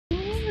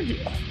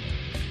Yeah.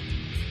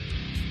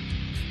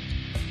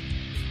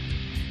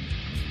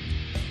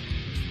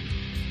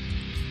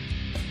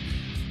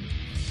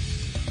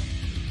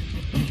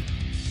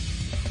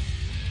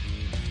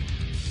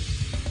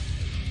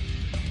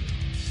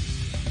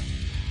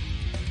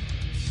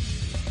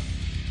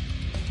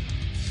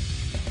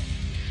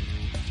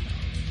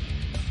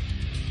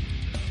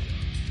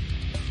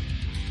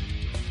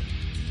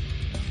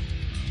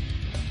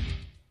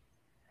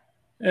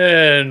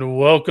 And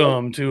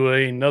welcome to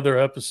another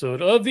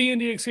episode of the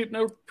Indie Escape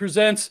Network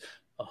presents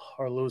a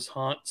Harlow's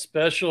Haunt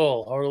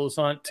special, Harlow's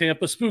Haunt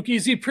Tampa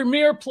Spookeasy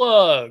premiere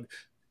plug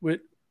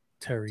with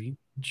Terry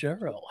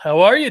Jarrell.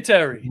 How are you,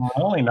 Terry? Not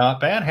only not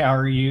bad. How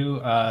are you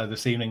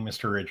this evening,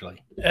 Mr.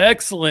 Ridgely?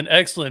 Excellent,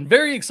 excellent.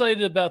 Very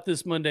excited about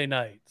this Monday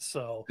night.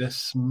 So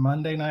this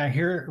Monday night, I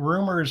hear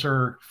rumors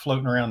are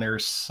floating around.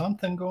 There's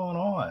something going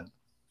on.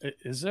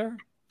 Is there?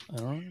 I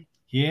don't know.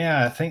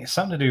 Yeah, I think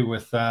something to do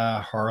with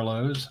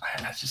Harlow's.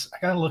 I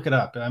gotta look it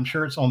up. I'm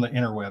sure it's on the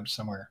interwebs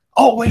somewhere.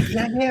 Oh wait,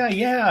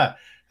 yeah.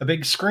 A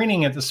big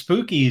screening at the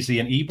Spookeasy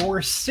in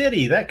Ybor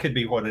City. That could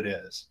be what it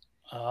is.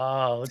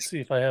 Let's see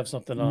if I have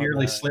something on.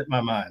 Nearly slipped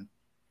my mind.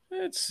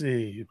 Let's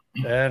see.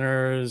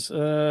 Banners.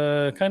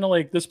 Kind of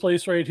like this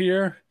place right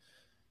here.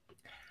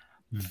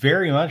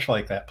 Very much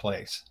like that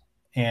place.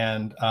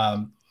 And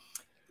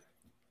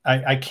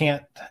I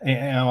can't,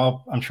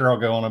 I'm sure I'll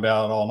go on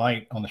about it all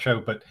night on the show,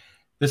 but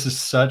this is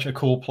such a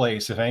cool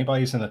place. If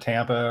anybody's in the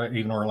Tampa,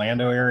 even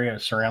Orlando area,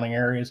 surrounding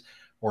areas,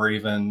 or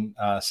even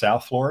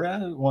South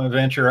Florida, want to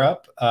venture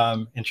up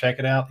and check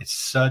it out, it's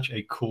such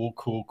a cool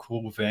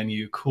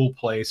venue, cool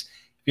place.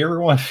 If you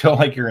ever want to feel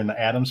like you're in the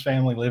Addams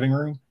Family living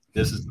room,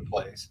 this is the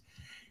place.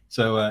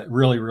 So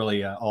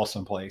really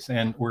awesome place.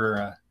 And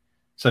we're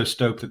so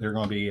stoked that they're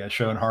going to be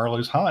showing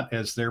Harlow's Haunt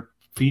as their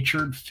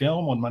featured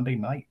film on Monday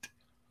night.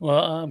 Well,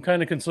 I'm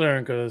kind of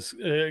concerned because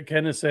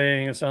Ken is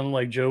saying it sounded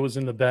like Joe was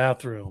in the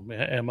bathroom.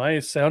 Am I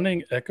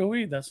sounding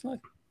echoey? That's not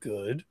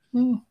good.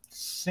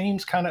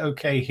 Seems kind of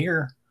okay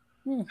here.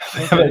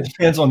 Okay. It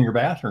depends on your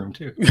bathroom,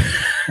 too. We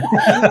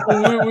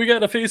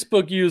got a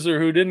Facebook user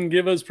who didn't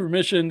give us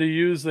permission to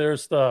use their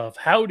stuff.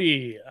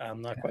 Howdy.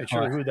 I'm not quite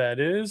sure who that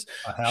is.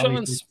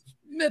 Sean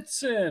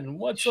Smithson.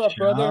 What's up,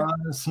 brother?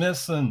 Sean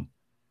Smithson.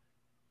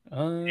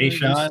 Hey,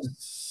 Sean.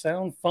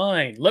 Sound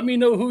fine. Let me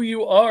know who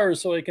you are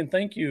so I can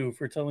thank you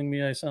for telling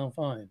me I sound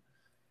fine.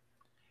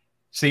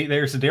 See,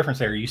 there's a difference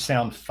there. You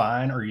sound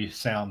fine or you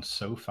sound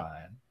so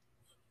fine.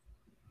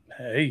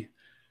 Hey.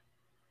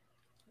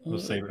 We'll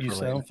save it you for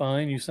sound later.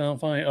 fine. You sound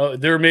fine.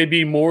 There may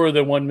be more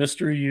than one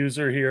mystery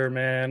user here,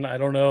 man. I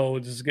don't know.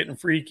 This is getting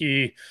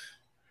freaky.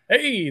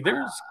 Hey,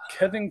 there's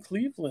Kevin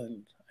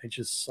Cleveland. I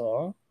just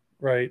saw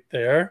right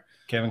there.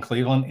 Kevin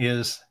Cleveland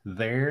is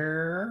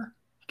there.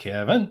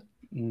 Kevin.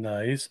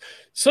 Nice.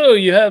 So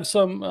you have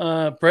some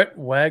Brett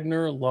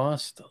Wagner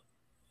lost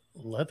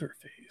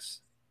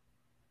Leatherface.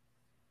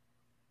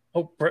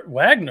 Oh, Brett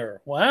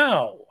Wagner.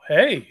 Wow.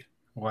 Hey.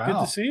 Wow.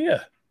 Good to see you.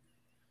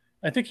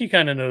 I think he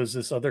kind of knows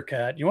this other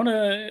cat. You want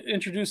to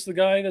introduce the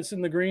guy that's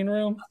in the green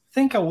room? I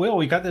think I will.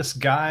 We got this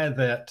guy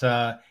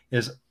that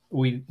is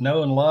we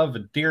know and love,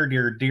 a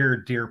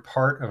dear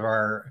part of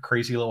our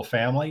crazy little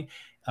family.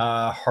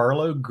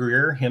 Harlow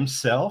Greer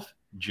himself,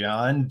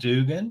 John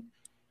Dugan.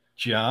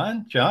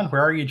 John,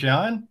 where are you,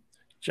 John?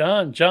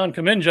 John,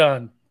 come in,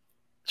 John.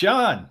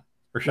 John,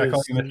 or should I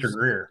call you Mr.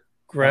 Greer?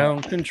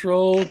 Ground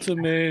control to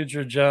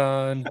Major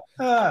John.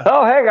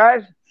 Oh, hey,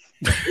 guys.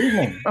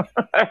 Evening.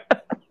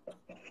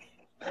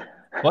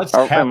 What's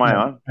happening? Am I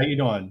on? How you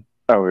doing?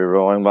 Are we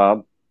rolling,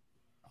 Bob?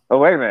 Oh,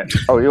 wait a minute.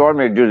 Oh, you want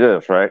me to do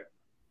this, right?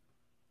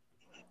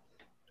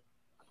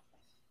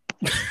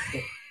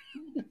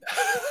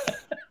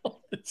 What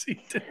is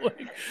he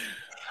doing?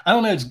 I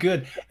don't know. It's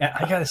good.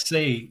 I got to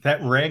say,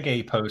 that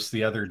reggae post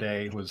the other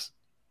day was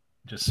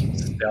just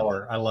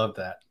stellar. I love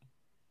that.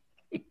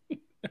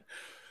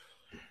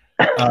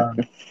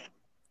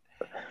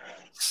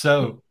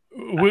 So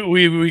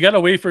we got to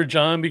wait for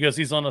John because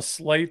he's on a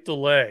slight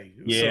delay.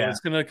 Yeah. So it's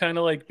going to kind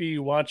of like be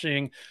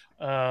watching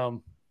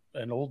an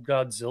old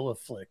Godzilla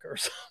flick or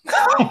something.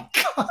 Oh,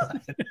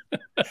 God.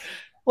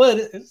 Well,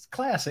 it's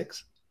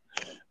classics.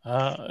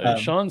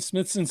 Sean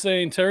Smithson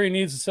saying Terry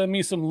needs to send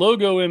me some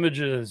logo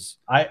images.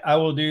 I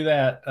will do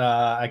that.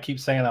 I keep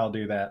saying I'll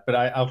do that, but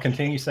I'll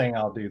continue saying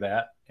I'll do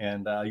that.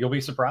 And you'll be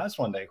surprised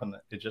one day when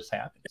it just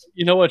happens.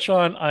 You know what,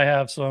 Sean? I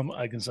have some.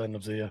 I can send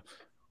them to you.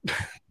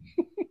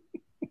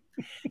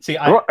 See,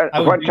 what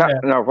time?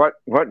 No,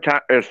 what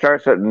time? It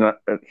starts at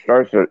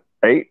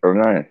 8 or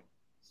 9.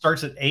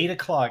 Starts at 8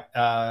 o'clock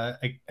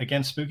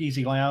against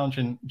Spookeasy Lounge,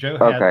 and Joe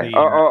had okay. the.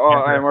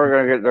 And we're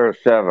gonna get there at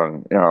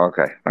 7.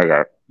 Okay, I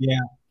got it. Yeah.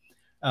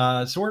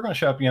 So we're going to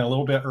show up, a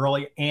little bit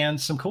early, and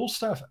some cool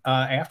stuff.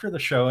 After the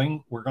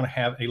showing, we're going to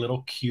have a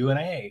little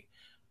Q&A.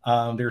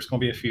 There's going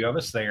to be a few of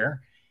us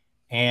there,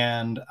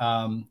 and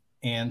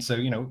so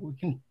we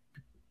can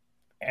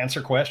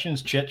answer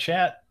questions, chit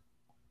chat,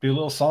 do a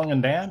little song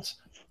and dance.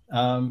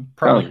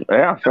 Probably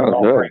sounds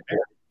good. Right there.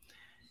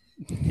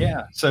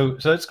 Yeah, so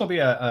it's going to be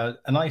a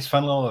nice,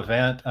 fun little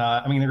event.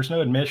 I mean, there's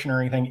no admission or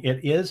anything.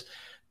 It is.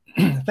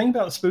 The thing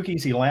about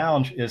Spookeasy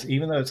Lounge is,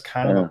 even though it's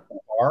kind of a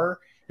bar,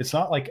 it's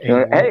not like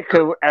a. Hey,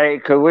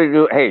 could we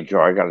do? Hey,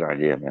 Joe, I got an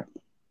idea, man.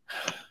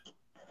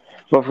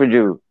 What if we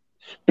do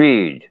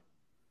speed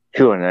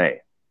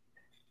Q&A?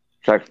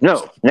 It's like,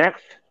 no,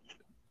 next.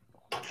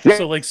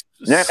 So like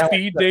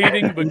speed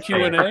dating, but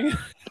Q&A.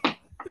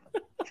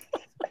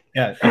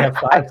 Yeah, you have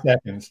 5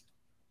 seconds.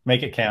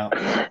 Make it count.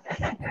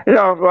 You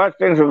know, a lot of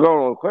things will go a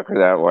little quicker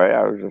that way.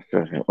 I was just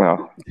thinking,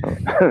 well.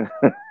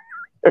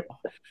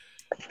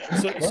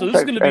 So this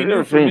is going to be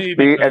new for me.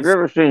 Have you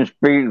ever seen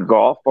speed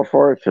golf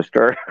before? It's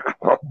hysterical.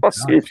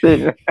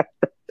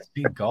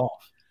 Speed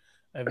golf.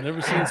 I've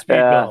never seen speed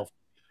golf.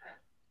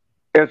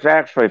 It's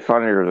actually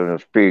funnier than a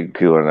speed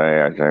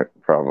Q&A, I think,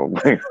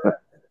 probably.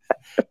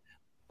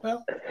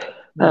 Well,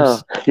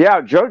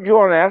 yeah, Joe, do you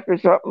want to ask me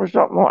something or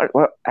something?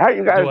 How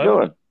you guys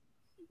doing?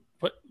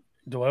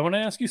 Do I want to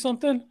ask you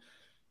something?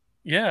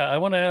 Yeah, I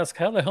want to ask,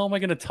 how the hell am I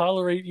going to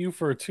tolerate you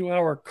for a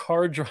 2-hour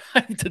car drive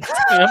to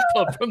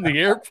Tampa from the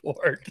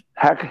airport?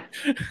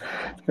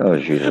 Oh,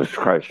 Jesus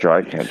Christ, Joe,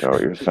 I can't tell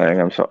what you're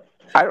saying.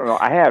 I don't know.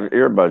 I have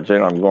earbuds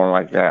in. I'm going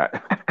like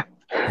that.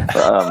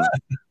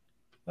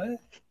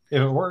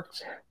 If it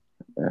works.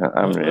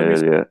 I'm an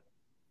idiot.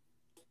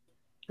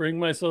 Bring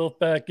myself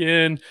back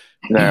in.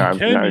 No,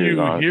 Can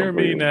you hear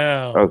me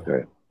now?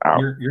 Okay.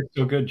 You're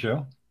still good,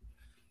 Joe.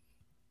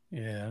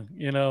 Yeah,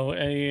 you know,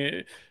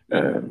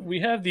 we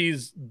have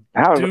these.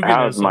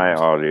 How's my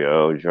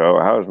audio, Joe?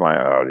 How's my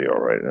audio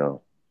right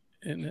now?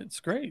 And it's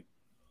great.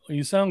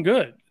 You sound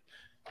good.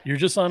 You're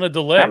just on a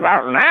delay. How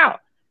about now?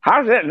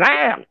 How's it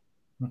now?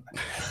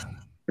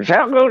 Does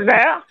sound good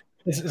now?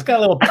 It's got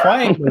a little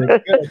triangle.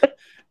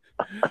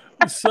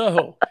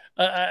 So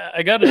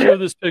I got to show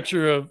this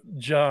picture of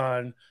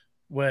John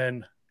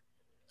when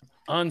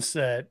on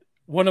set.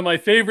 One of my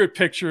favorite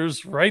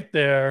pictures right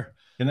there.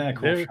 Isn't that a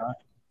cool shot?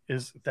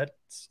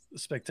 That's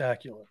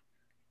spectacular.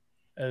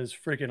 That is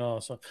freaking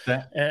awesome.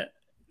 And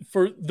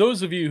for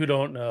those of you who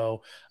don't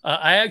know,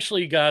 I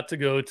actually got to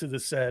go to the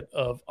set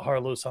of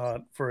Harlow's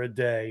Haunt for a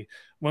day.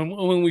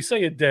 When we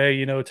say a day,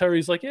 you know,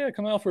 Terry's like, yeah,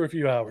 come out for a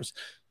few hours.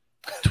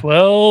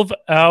 12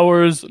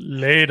 hours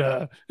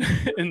later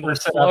in the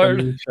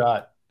Florida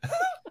shot.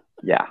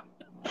 Yeah.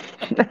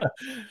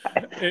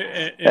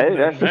 Hey,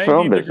 that's the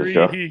film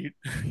business, heat.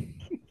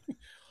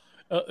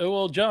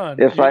 Well, John,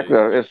 it's like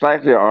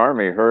the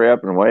army. Hurry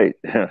up and wait.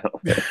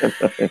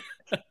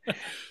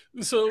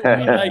 So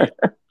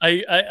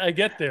I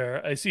get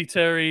there. I see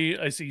Terry.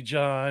 I see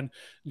John.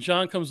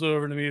 John comes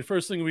over to me. The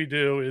first thing we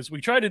do is we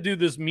try to do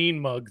this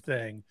mean mug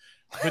thing,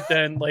 but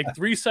then like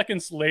 3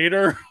 seconds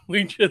later,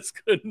 we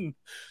just couldn't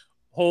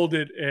hold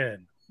it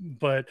in.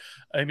 But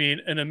I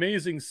mean, an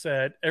amazing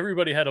set.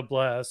 Everybody had a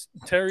blast.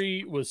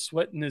 Terry was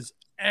sweating his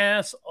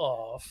ass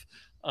off.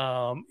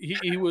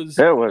 He was.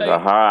 It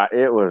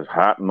was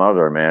hot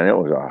mother, man. It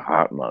was a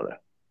hot mother.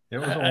 It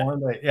was a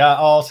warm day. Yeah.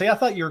 Oh, see, I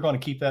thought you were going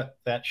to keep that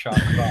shot.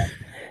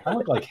 I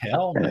look like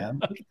hell, man.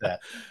 Look at that.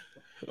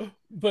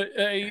 But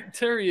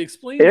Terry,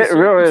 explain. It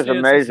really is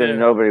amazing.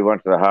 Nobody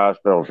went to the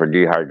hospital for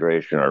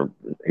dehydration or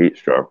heat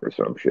stroke or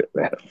some shit,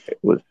 man. It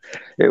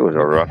was a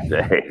rough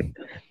day.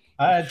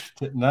 I had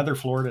another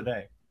Florida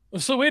day.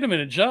 So wait a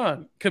minute,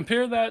 John.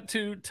 Compare that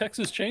to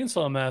Texas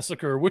Chainsaw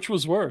Massacre. Which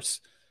was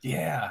worse?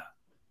 Yeah.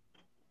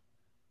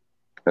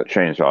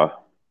 Chainsaw.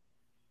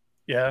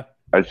 Yeah.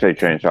 I'd say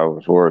Chainsaw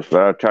was worse,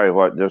 but I'll tell you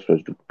what, this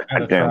was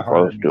goddamn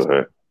close to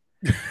it.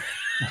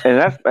 And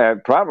that's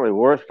probably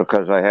worse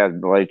because I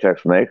had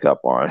latex makeup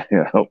on,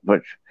 you know,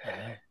 which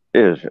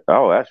is,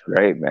 that's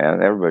great,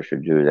 man. Everybody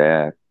should do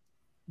that.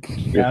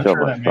 Yeah, I'm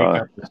sure that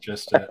makeup is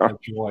just a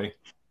joy.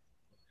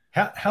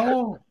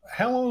 How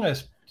long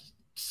as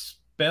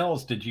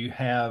spells did you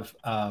have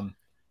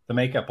the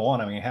makeup on?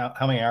 I mean, how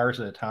many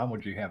hours at a time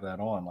would you have that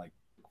on? Like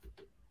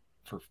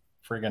for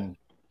friggin'.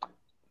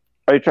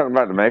 Are you talking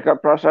about the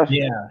makeup process?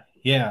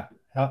 Yeah.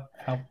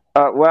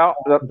 Well,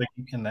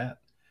 in that.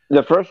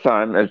 The first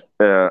time it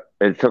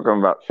took them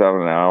about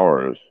 7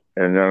 hours,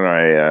 and then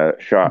I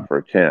shot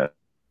for 10.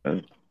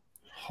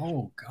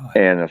 Oh God!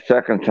 And the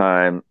second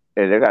time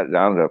it got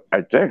down to,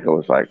 I think it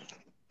was like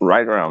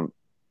right around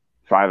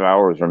 5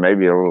 hours, or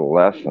maybe a little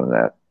less than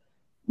that.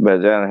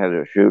 But then I had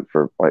to shoot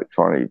for like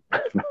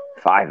 25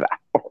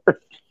 hours.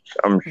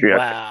 Some shit.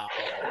 Wow.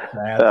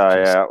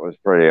 Yeah, it was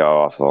pretty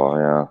awful.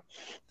 Yeah.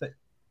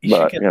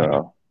 But you know,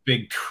 a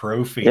big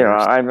trophy. You know,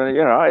 I mean,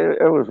 you know,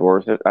 it was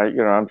worth it.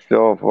 I'm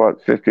still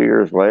 50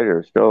 years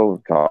later,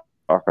 still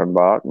talking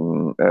about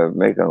and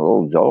making a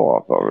little dough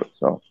off of it.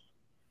 So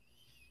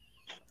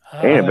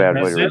ain't a bad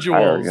way to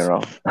retire, you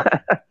know.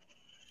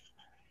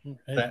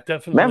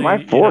 Definitely. Man,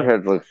 my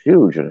forehead looks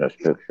huge in this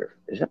picture.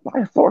 Is it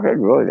my forehead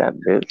really that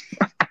big?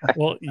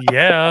 Well,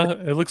 yeah,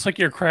 it looks like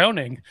you're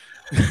crowning.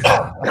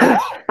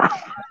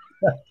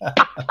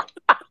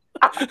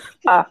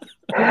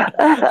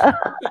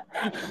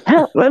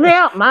 Let me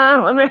out,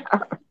 Mom. Let me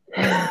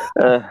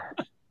out.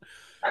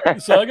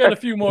 So I got a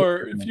few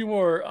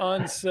more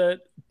on-set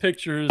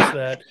pictures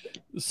that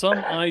some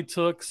I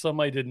took, some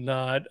I did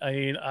not. I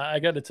mean, I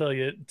got to tell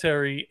you,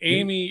 Terry,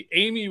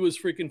 Amy was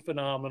freaking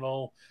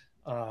phenomenal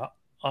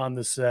on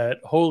the set.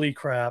 Holy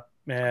crap,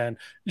 man!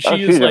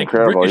 She's like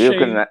incredible.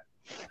 Ricochet.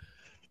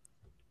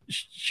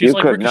 She's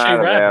like could Ricochet not have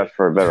Rabbit. asked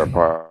for a better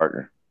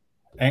partner.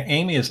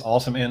 Amy is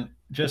awesome, and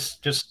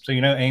just so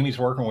you know, Amy's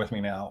working with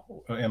me now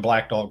in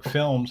Black Dog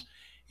Films,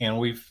 and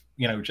we've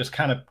just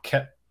kind of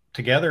kept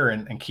together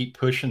and keep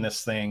pushing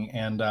this thing,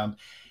 and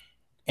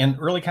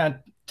really kind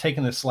of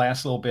taking this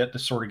last little bit to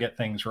sort of get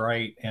things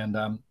right. And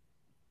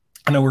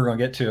I know we're going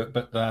to get to it,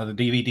 but the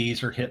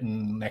DVDs are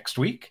hitting next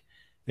week.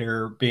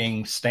 They're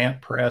being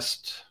stamp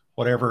pressed,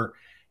 whatever,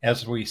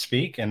 as we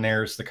speak, and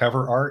there's the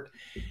cover art.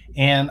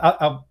 And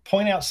I'll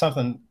point out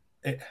something,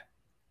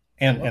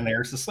 and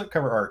there's the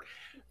slipcover art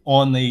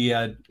on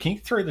the. Can you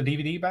throw the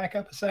DVD back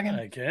up a second?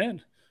 I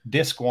can.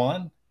 Disc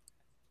 1.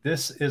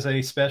 This is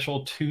a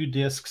special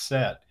 2-disc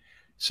set,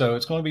 so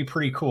it's going to be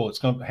pretty cool. It's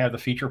going to have the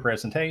feature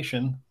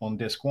presentation on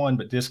disc 1,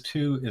 but disc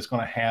 2 is going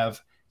to have,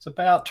 it's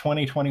about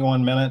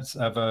 20-21 minutes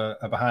of a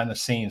behind the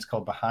scenes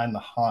called Behind the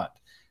Haunt.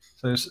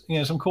 So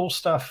there's some cool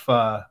stuff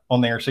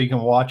on there, so you can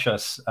watch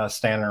us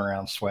standing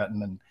around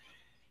sweating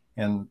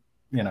and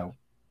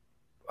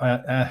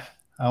I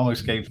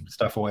almost gave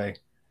stuff away.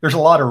 There's a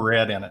lot of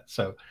red in it,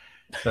 so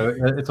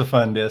it's a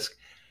fun disc.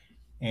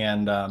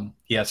 And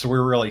so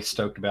we're really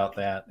stoked about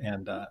that,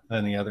 and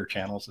then the other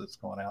channels that's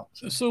going out.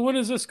 So when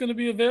is this going to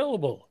be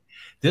available?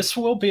 This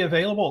will be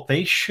available.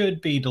 They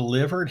should be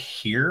delivered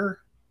here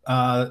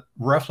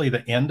roughly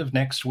the end of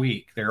next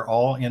week. They're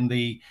all in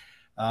the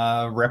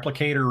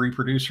replicator,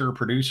 reproducer,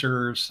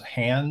 producer's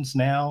hands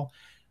now.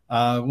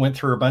 Went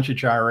through a bunch of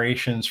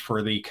gyrations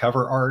for the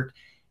cover art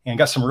and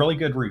got some really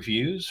good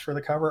reviews for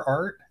the cover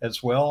art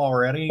as well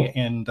already.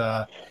 And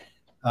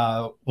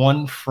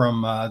one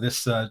from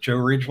this Joe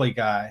Ridgely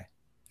guy,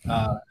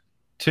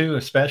 too,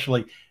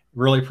 especially.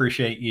 Really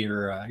appreciate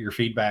your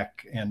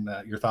feedback and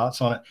your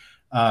thoughts on it.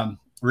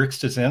 Rick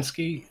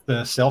Stasinski,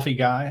 the selfie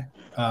guy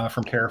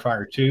from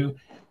Terrifier 2,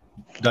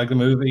 dug the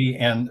movie.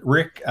 And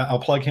Rick, I'll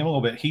plug him a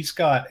little bit. He's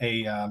got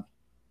he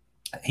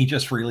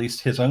just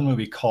released his own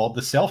movie called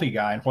The Selfie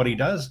Guy. And what he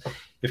does,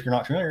 if you're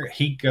not familiar,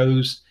 he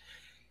goes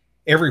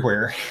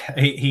everywhere.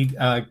 He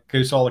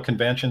goes to all the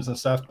conventions and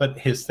stuff. But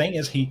his thing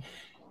is he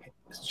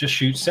just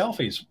shoots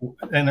selfies,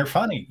 and they're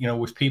funny,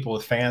 with people,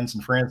 with fans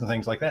and friends and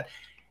things like that.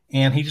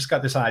 And he just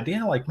got this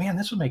idea, like, man,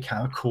 this would make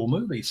kind of a cool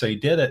movie. So he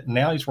did it. And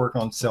now he's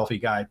working on Selfie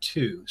Guy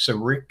 2. So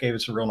Rick gave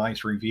us a real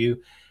nice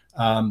review.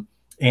 And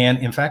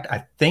in fact,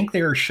 I think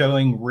they are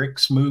showing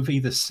Rick's movie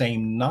the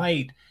same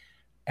night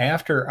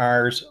after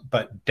ours,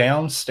 but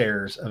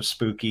downstairs of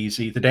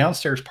Spookeasy. The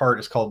downstairs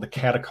part is called the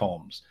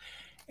Catacombs.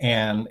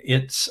 And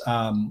it's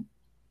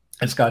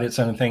got its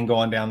own thing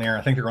going down there.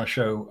 I think they're going to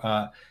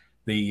show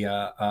the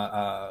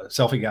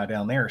Selfie Guy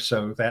down there.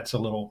 So that's a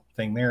little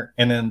thing there.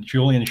 And then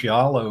Julian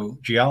Giallo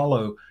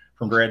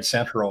from Dread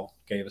Central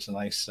gave us a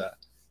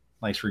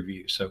nice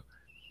review. So,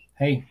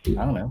 hey, I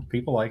don't know.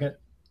 People like it.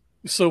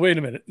 So wait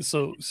a minute.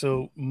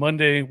 So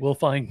Monday we'll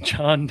find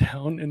John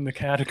down in the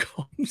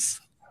catacombs.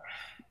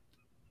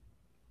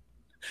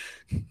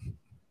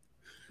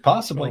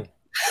 Possibly.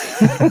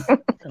 Oh.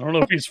 I don't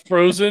know if he's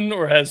frozen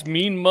or has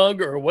mean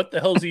mug or what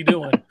the hell's he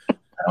doing. I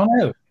don't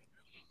know.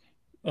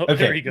 Oh, okay.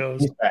 There he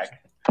goes. He's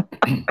back.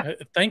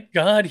 Thank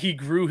God he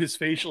grew his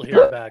facial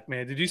hair back,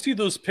 man. Did you see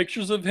those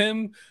pictures of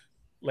him,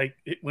 like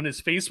when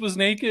his face was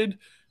naked?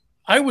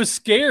 I was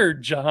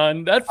scared,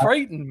 John. That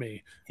frightened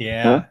me.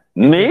 Yeah. Huh?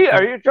 Me?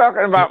 Are you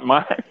talking about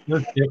mine?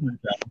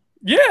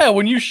 Yeah,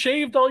 when you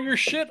shaved all your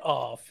shit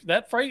off.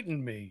 That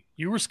frightened me.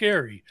 You were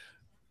scary.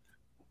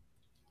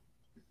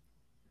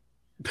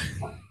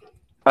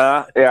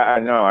 Yeah, I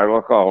know. I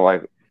look all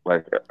like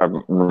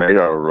I'm made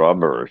out of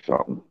rubber or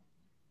something.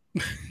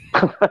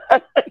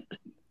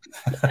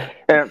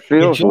 And it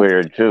feels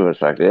weird too.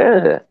 It's like,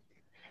 it's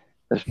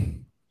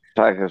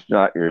like it's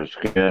not your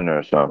skin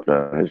or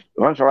something.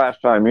 When's the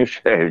last time you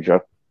shaved,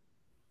 Joe?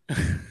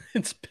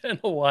 It's been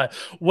a while.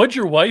 What'd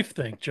your wife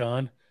think,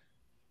 John?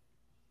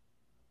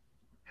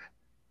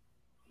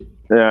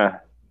 Yeah,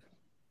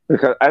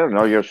 because I don't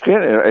know, your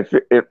skin.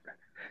 If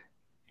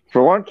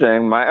for one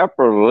thing, my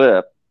upper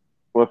lip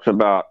looks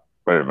about.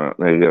 Wait a minute,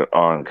 let me get it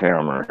on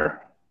camera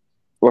here.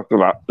 Looks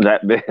about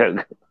that big,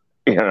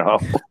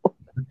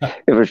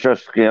 If it's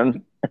just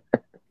skin.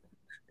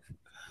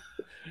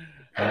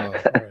 All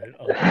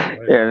right.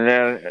 And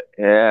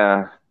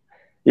then,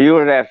 you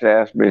would have to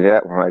ask me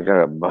that when I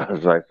got a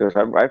buzz like this.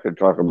 I could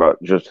talk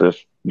about just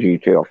this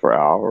detail for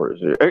hours.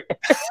 You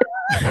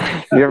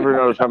ever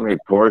notice how many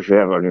pores you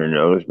have on your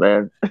nose,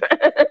 man?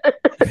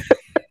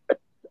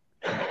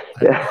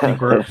 I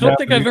don't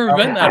think I've ever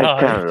been that high.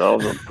 I counted all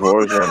the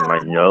pores on my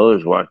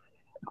nose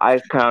I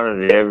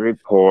counted every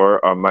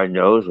pore on my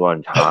nose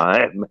one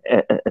time.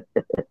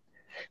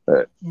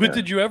 But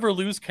did you ever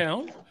lose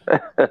count?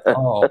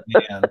 Oh,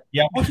 man.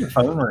 Yeah, what if your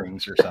phone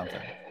rings or something?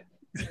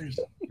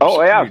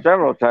 Oh, yeah,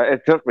 several times.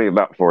 It took me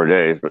about 4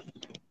 days.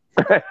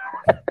 But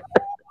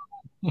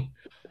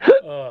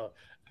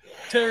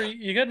Terry,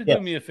 you got to Yes.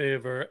 do me a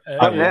favor,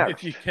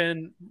 if you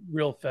can,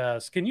 real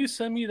fast. Can you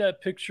send me that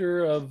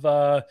picture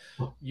of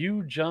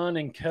you, John,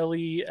 and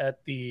Kelly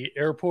at the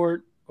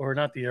airport, or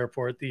not the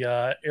airport,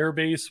 the air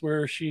base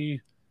where you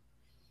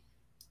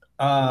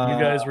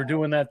guys were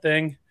doing that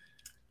thing?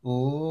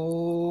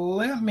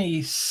 Let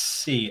me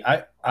see.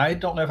 I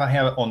don't know if I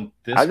have it on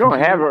this. I don't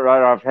have it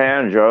right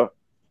offhand, Joe.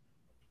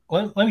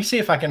 Let me see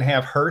if I can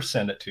have her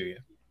send it to you.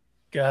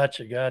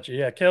 Gotcha.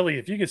 Yeah, Kelly,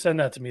 if you could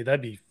send that to me,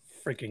 that'd be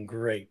freaking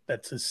great.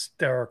 That's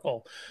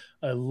hysterical.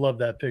 I love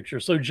that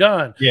picture. So,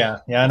 John, yeah,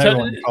 I know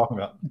what you're talking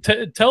about.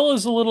 Tell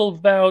us a little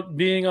about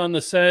being on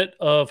the set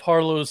of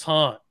Harlow's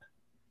Haunt.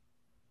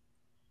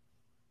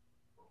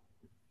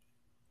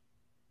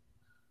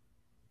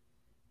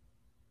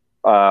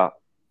 That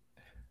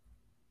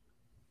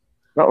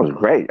was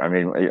great. I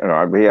mean, we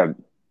had,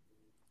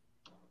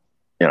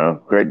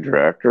 great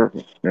director,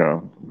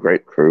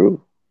 great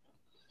crew,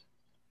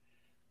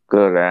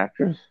 good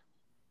actors,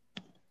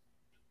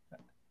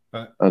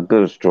 a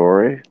good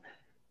story,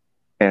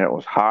 and it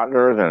was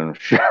hotter than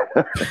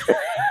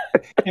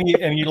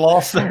and you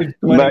lost those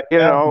 20 but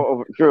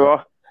through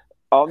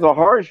all the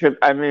hardship,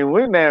 I mean,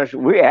 we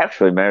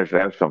actually managed to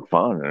have some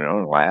fun,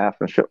 and laugh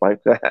and shit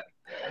like that,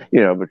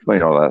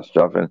 between all that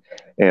stuff.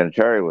 And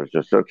Terry was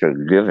just such a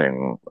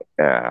giving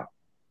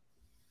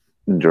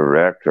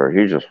director.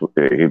 He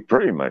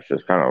pretty much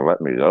just kind of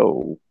let me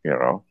go,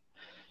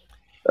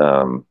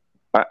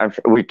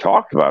 we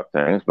talked about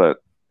things,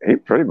 but he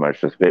pretty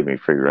much just gave me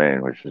free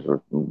rein, which is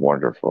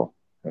wonderful.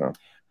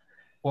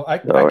 Well,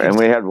 and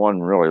we had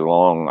one really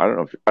long. I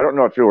don't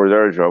know if you were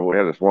there, Joe. But we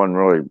had this one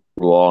really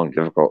long,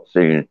 difficult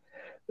scene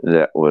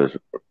that was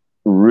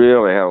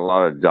really had a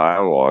lot of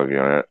dialogue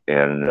in it,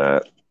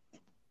 and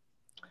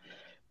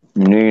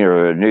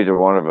neither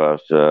one of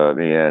us,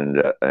 me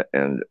and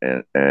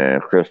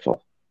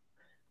Crystal,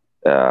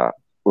 were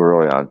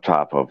really on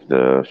top of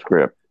the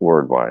script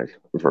word wise,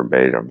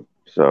 verbatim.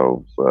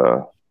 So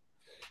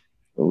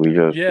we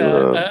just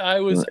I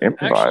was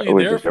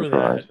actually there for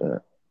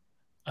that.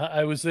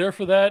 I was there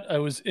for that. I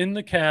was in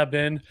the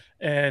cabin,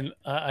 and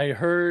I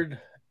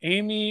heard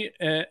Amy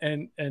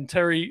and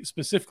Terry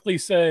specifically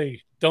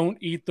say, "Don't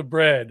eat the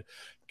bread."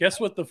 Guess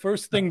what? The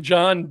first thing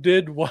John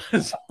did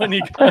was when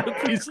he got a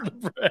piece of the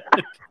bread.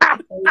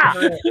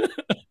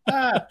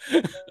 I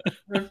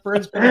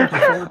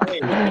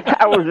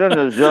was in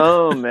the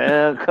zone,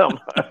 man. Come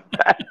on.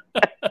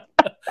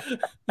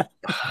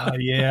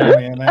 Yeah,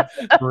 man, that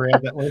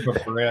loaf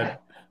of bread.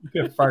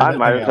 I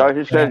might have thought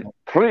he said,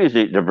 "Please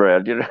eat the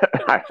bread."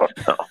 I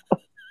don't know.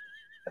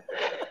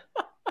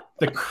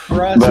 The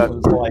crust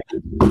was like,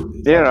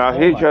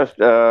 he just,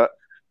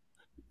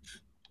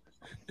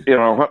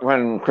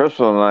 when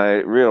Crystal and I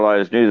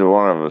realized neither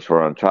one of us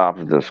were on top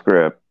of the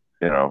script,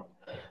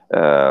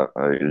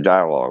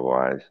 dialogue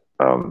wise,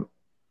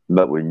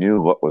 but we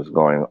knew what was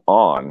going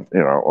on,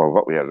 or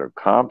what we had to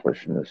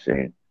accomplish in the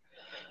scene.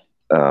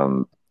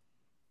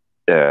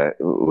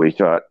 We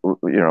thought,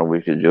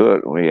 we could do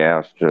it. We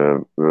asked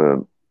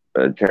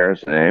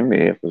Terrence and Amy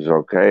if it was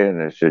okay, and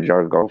they said,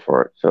 "Y'all go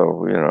for it."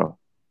 So,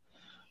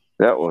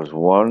 that was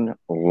one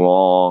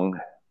long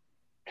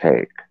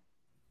take.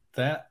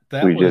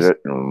 We did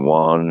it in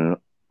one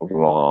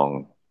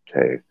long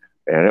take,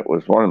 and it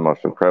was one of the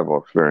most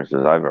incredible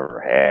experiences I've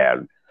ever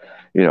had.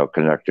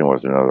 Connecting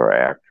with another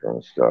actor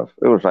and stuff.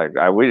 It was like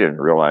we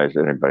didn't realize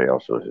anybody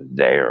else was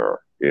there.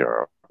 It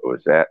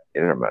was that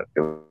intimate.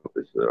 It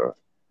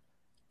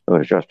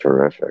was just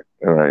terrific.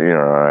 And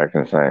I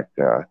can thank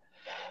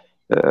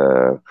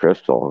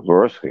Crystal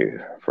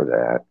Gorski for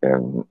that,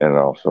 and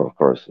also, of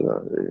course,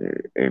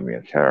 Amy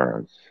and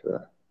Terrence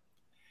for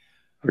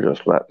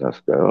just letting us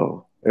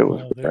go. It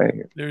was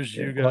great. There's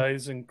you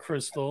guys and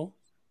Crystal.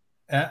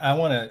 I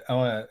want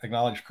to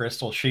acknowledge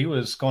Crystal. She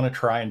was going to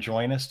try and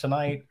join us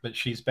tonight, but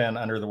she's been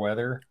under the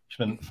weather. She's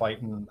been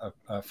fighting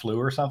a flu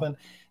or something.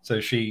 So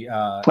she.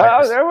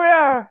 There we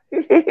are.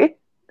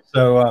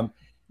 So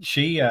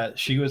she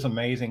was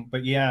amazing.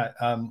 But yeah,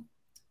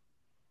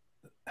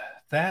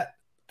 that's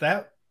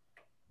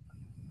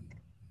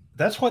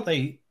what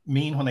they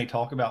mean when they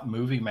talk about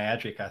movie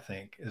magic. I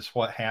think is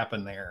what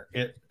happened there.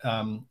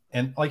 And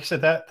like I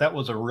said, that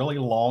was a really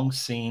long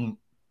scene,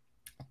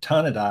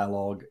 ton of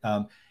dialogue.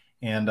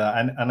 And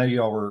I know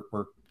y'all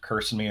were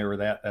cursing me over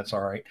that. That's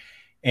all right.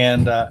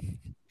 And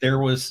there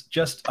was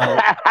just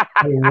a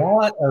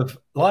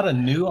lot of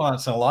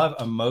nuance and a lot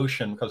of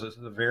emotion because it's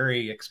a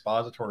very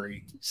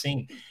expository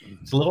scene.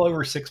 It's a little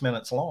over 6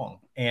 minutes long,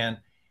 and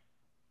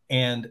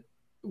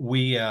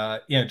we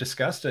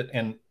discussed it,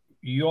 and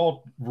you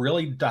all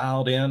really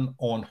dialed in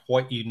on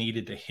what you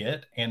needed to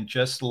hit, and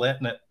just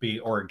letting it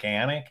be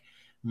organic.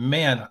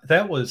 Man,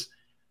 that was.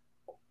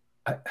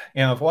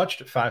 I've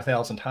watched it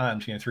 5,000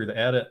 times, through the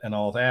edit and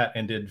all that,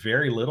 and did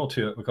very little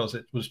to it because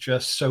it was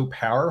just so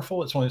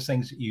powerful. It's one of those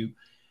things that you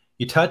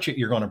touch it,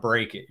 you're going to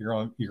break it.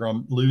 You're going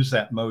to lose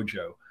that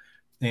mojo.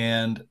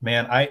 And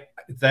man,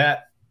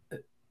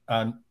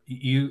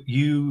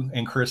 you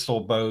and Crystal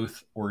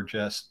both were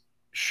just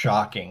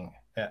shocking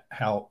at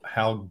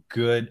how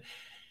good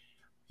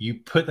you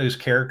put those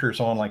characters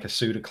on like a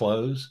suit of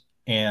clothes,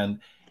 and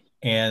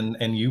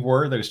you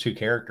were those two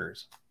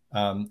characters.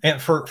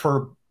 And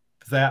for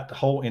that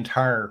whole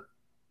entire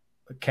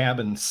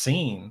cabin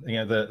scene, you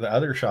know, the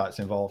other shots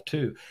involved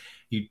too,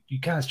 you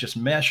guys just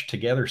meshed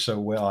together so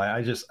well.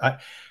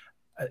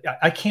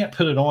 I can't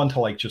put it on to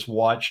like just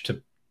watch,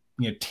 to,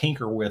 you know,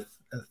 tinker with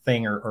a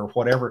thing or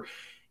whatever,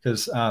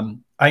 because I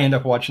end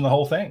up watching the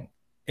whole thing.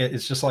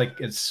 It's just like,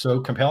 it's so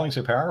compelling,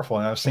 so powerful,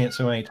 and I've seen it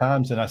so many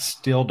times, and I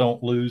still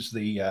don't lose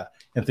the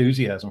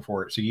enthusiasm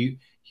for it. So you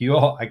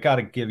all, I got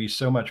to give you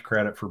so much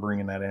credit for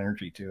bringing that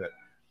energy to it.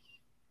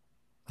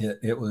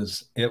 It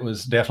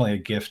was definitely a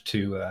gift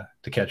to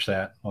catch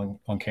that on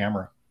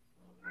camera.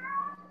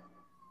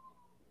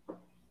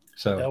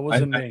 So that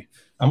wasn't me.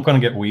 I'm going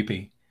to get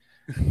weepy.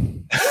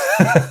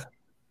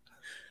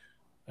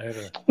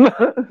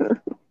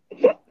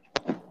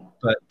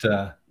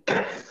 But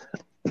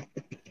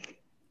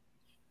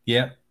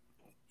yeah,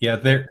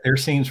 their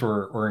scenes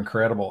were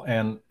incredible,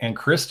 and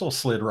Crystal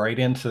slid right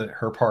into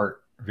her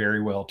part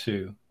very well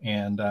too.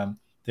 And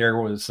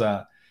there's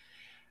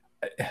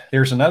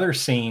another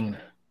scene.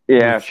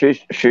 Yeah, she's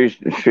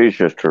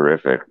just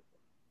terrific.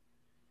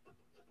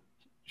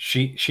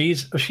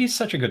 She's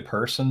such a good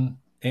person,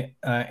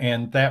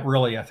 and that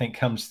really, I think,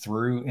 comes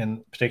through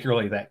in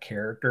particularly that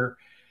character.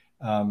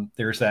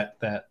 There's that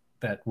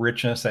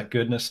richness, that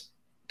goodness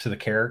to the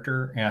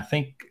character, and I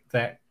think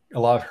that a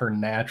lot of her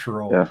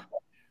natural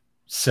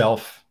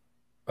self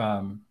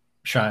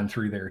shine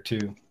through there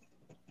too.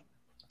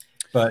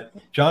 But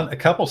John, a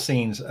couple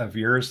scenes of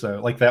yours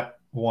though, like that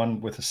one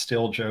with the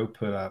still Joe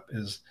put up,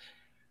 is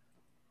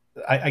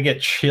I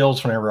get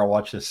chills whenever I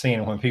watch this scene,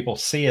 and when people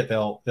see it,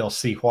 they'll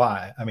see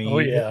why. I mean,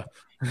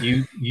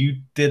 you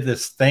did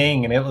this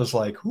thing, and it was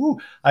like, ooh,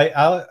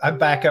 I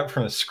back up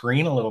from the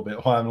screen a little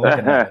bit while I'm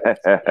looking at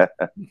it.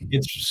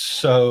 It's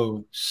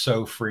so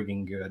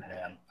freaking good,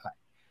 man.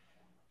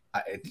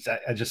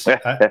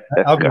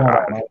 I'll go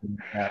on.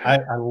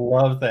 I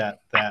love that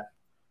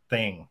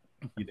thing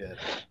you did.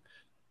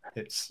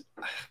 It's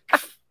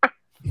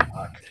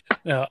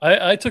now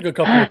I took a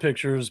couple of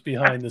pictures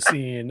behind the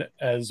scene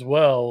as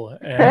well,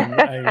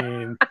 and I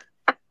mean,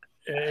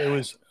 it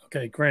was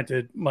okay.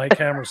 Granted, my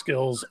camera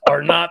skills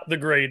are not the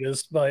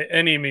greatest by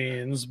any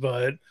means,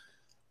 but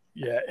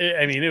yeah,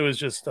 I mean, it was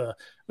just it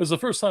was the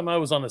first time I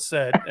was on a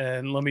set,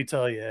 and let me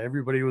tell you,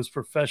 everybody was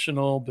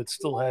professional but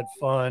still had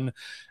fun.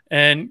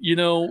 And you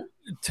know,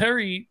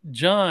 Terry,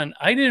 John,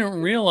 I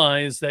didn't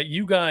realize that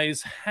you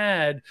guys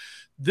had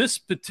this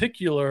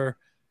particular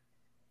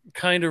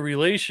kind of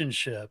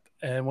relationship,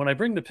 and when I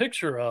bring the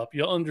picture up,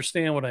 you'll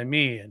understand what I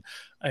mean.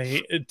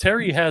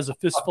 Terry has a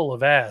fistful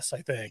of ass,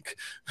 I think.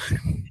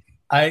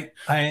 I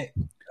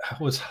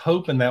was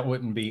hoping that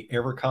wouldn't be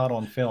ever caught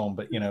on film,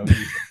 but you know,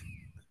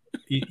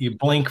 you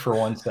blink for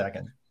 1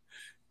 second.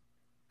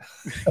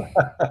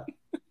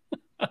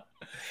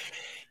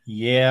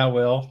 Yeah,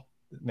 well,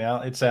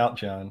 now it's out,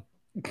 John.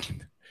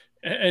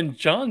 And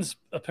John's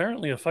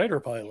apparently a fighter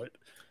pilot.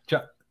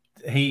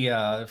 He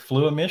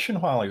flew a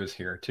mission while he was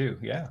here too.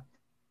 Yeah.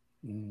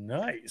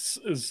 Nice.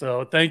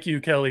 So thank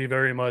you, Kelly,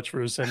 very much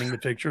for sending the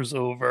pictures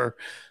over.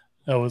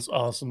 That was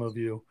awesome of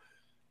you.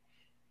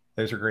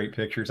 Those are great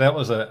pictures. That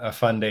was a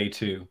fun day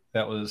too.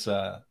 That was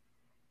the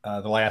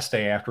last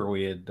day after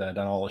we had done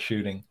all the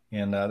shooting.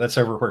 And that's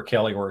over where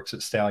Kelly works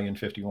at Stallion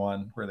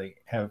 51, where they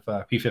have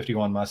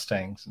P-51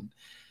 Mustangs. And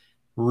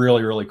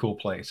really, really cool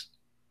place.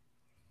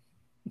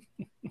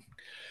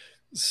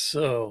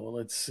 So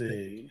let's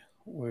see.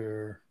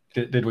 Where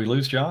did we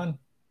lose John?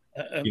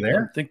 You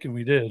there? I'm thinking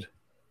we did.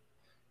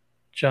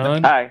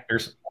 John? Hi.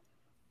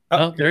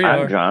 There you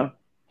are. John.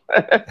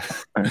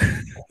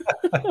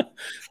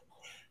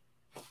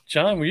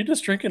 John, were you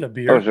just drinking a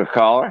beer? Was a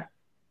caller?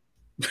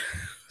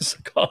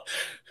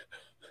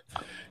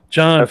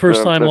 John, That's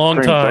first time,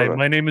 long time. soda.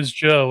 My name is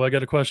Joe. I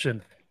got a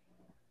question.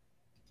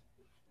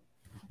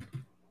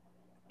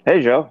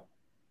 Hey, Joe.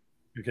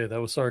 Okay, that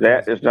was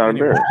sarcasm. That is not a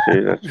beer. See,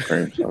 that's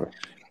cream soda.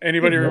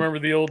 Anybody remember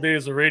the old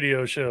days of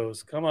radio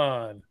shows? Come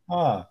on.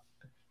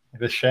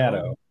 The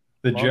shadow.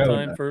 The long Joe.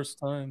 Time, first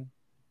time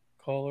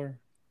caller.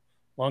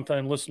 Long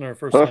time listener,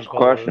 first time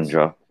caller. Question,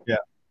 Joe. Yeah.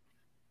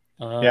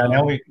 Yeah,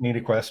 now we need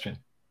a question.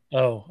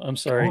 Oh, I'm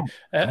sorry.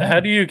 How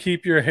do you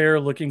keep your hair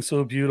looking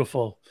so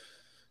beautiful?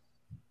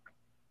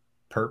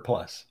 Pert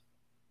Plus.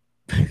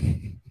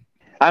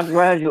 I'm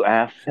glad you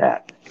asked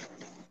that.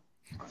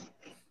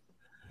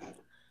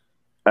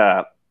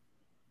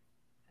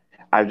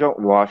 I don't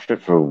wash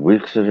it for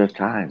weeks at a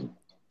time.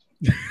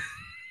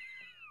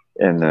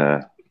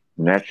 And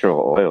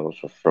natural oils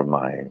from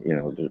my,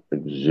 just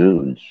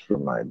exudes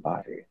from my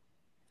body.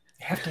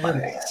 You have to let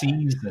it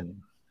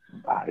season.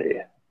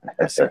 Body.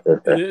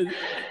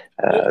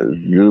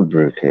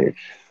 Lubricates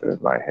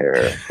my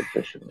hair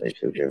sufficiently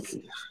to give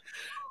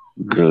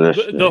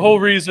the whole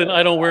reason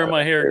I don't wear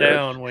my hair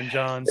down when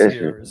John's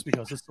here is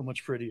because it's so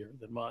much prettier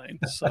than mine.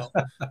 So.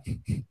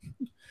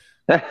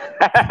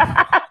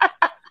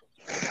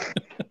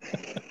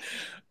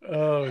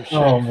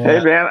 Oh, man.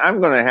 Hey, man, I'm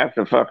going to have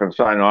to fucking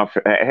sign off.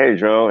 Hey,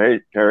 Joe.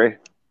 Hey, Terry.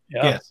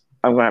 Yeah. Yes.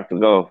 I'm gonna have to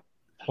go.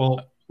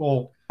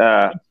 Well.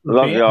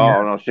 Love y'all,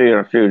 and I'll see you in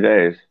a few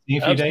days. See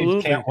you in a few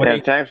days. Can't And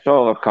wait. thanks to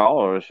all the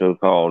callers who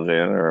called in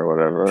or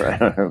whatever.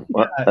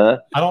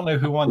 I don't know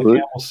who won the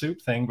camel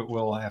soup thing, but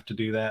we'll have to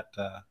do that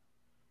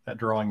that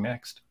drawing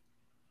next.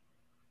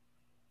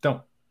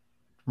 Don't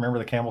remember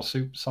the camel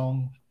soup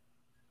song?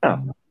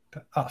 Oh.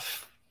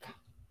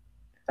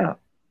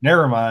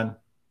 Never mind.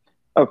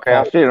 Okay,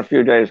 I'll see you in a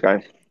few days,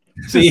 guys.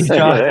 See you,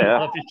 John.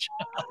 Yeah.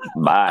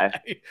 Bye.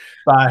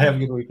 Bye. Have a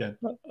good weekend.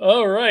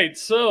 All right.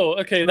 So,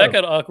 okay, that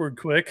got awkward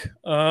quick.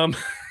 My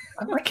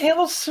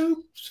camel soup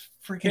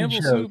freaking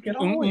camel joke. soup, It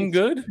always,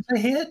 good. It's a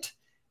hit.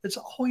 It's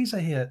always a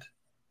hit.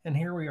 And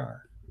here we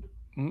are.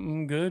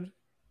 Good.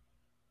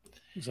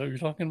 Is that what you're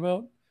talking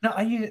about? No,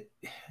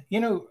 you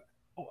know,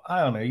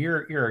 I don't know.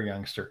 You're a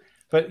youngster.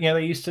 But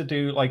they used to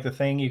do like the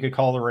thing you could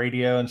call the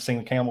radio and sing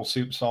the camel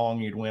soup song.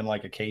 You'd win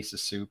like a case of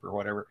soup or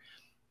whatever.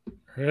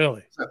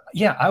 Really? So,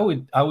 yeah, I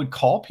would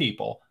call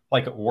people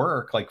like at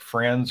work, like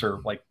friends or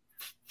like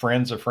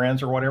friends of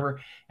friends or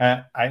whatever.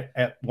 And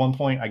at one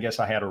point, I guess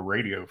I had a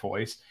radio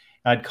voice.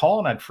 I'd call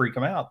and I'd freak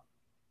them out,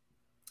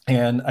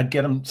 and I'd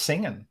get them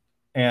singing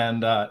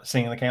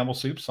singing the camel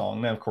soup song.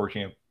 And then, of course,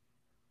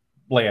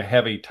 lay a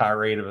heavy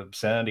tirade of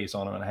obscenities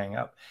on them and hang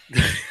up.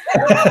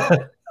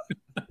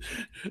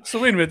 So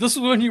wait a minute. This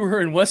is when you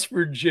were in West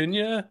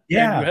Virginia?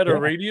 Yeah. And you had a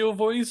radio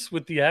voice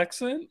with the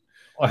accent?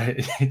 Hold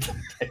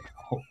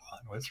on,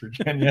 West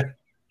Virginia.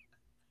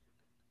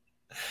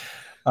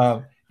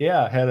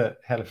 Yeah,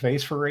 had a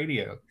face for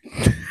radio.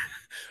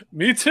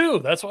 Me too.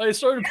 That's why I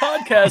started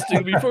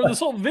podcasting before this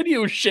whole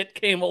video shit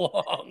came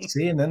along.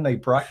 See, and then they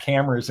brought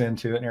cameras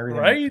into it and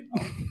everything. Right?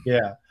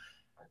 Yeah.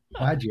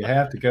 Why'd you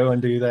have to go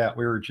and do that?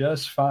 We were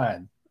just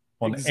fine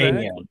on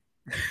AM.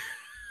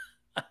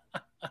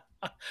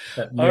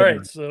 All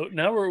right, so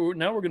now we're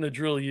going to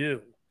drill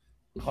you,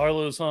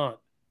 Harlow's Haunt.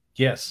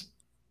 Yes,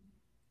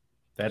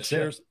 that's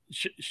it.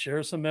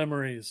 Share some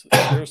memories.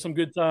 Share some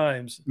good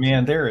times.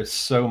 Man, there is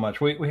so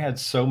much. We had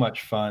so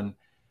much fun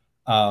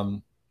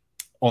on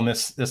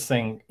this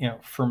thing,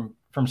 from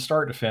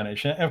start to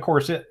finish. And of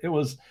course, it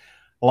was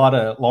a lot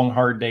of long,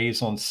 hard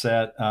days on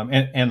set.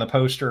 And the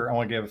poster, I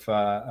want to give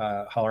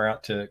holler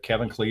out to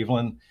Kevin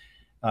Cleveland.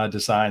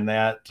 Designed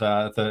that.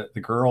 The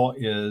girl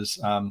is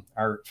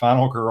our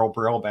final girl,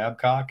 Brielle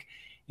Babcock,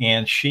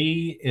 and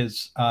she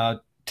is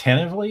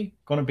tentatively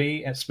going to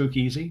be at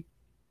Spookeasy.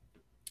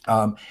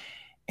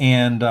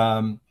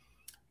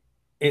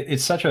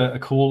 It's such a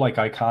cool, like,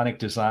 iconic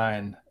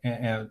design,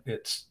 and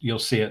you'll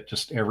see it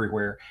just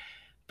everywhere.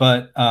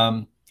 But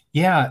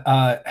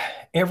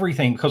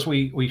everything, because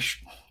we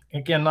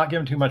again, not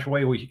giving too much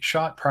away, we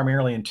shot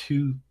primarily in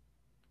 2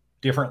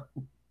 different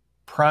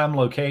prime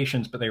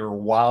locations, but they were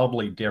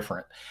wildly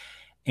different,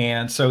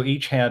 and so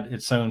each had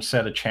its own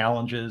set of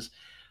challenges,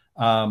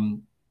 but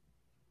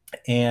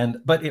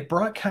it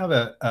brought kind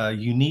of a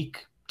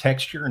unique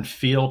texture and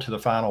feel to the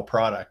final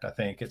product. I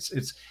think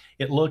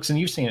it looks, and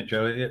you've seen it,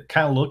 Joe, it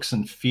kind of looks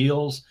and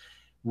feels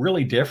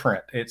really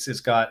different. It's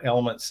got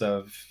elements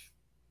of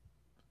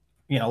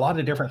a lot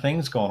of different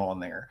things going on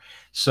there.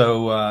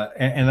 So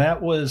and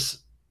that was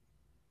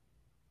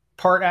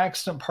part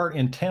accident, part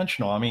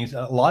intentional. I mean,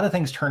 a lot of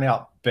things turned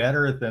out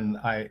better than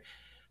I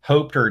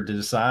hoped or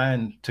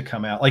designed to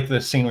come out. Like the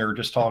scene we were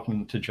just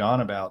talking to John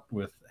about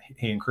with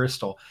he and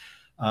Crystal.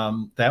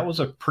 That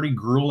was a pretty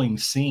grueling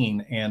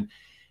scene, and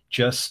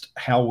just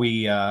how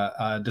we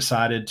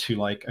decided to,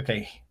 like,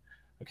 okay,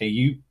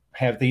 you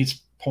have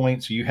these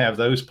points, you have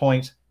those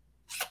points,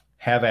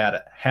 have at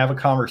it, have a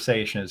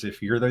conversation as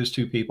if you're those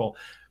 2 people,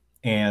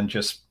 and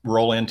just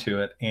roll into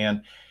it.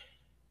 And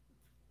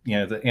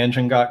the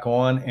engine got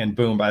going, and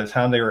boom, by the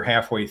time they were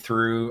halfway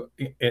through,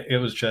 it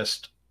was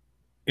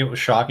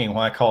shocking. When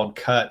I called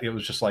cut, it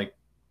was just like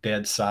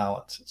dead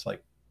silence. It's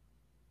like,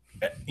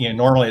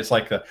 normally it's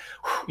like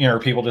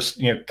people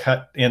just,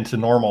 cut into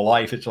normal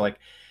life. It's like,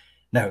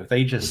 no,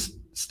 they just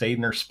stayed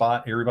in their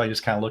spot. Everybody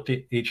just kind of looked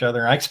at each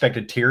other. I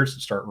expected tears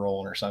to start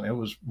rolling or something. It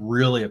was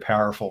really a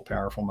powerful,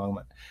 powerful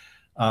moment.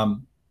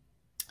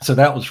 So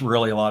that was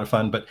really a lot of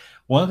fun. But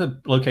one of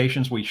the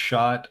locations we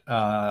shot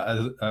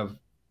of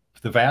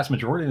the vast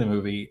majority of the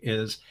movie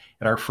is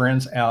at our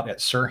friends out at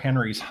Sir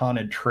Henry's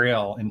Haunted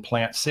Trail in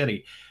Plant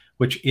City,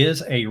 which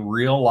is a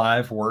real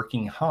live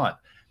working haunt.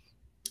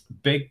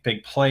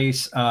 Big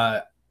place.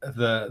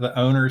 The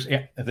owners,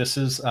 this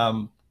is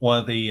one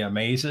of the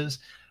mazes.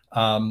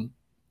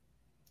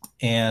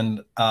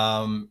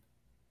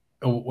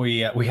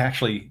 We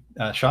actually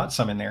shot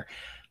some in there.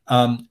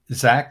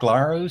 Zach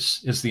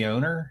Laros is the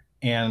owner,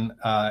 and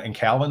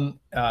Calvin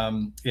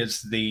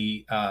is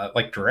the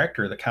like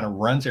director that kind of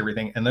runs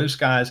everything. And those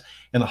guys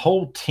and the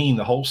whole team,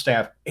 the whole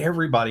staff,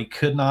 everybody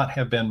could not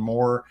have been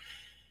more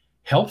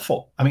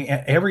helpful. I mean,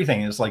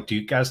 everything is like, do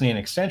you guys need an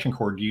extension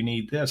cord? Do you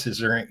need this?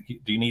 Do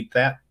you need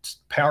that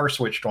power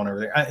switched on over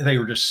there? They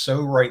were just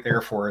so right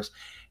there for us,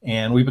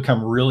 and we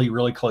become really,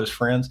 really close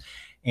friends.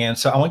 And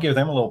so I want to give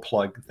them a little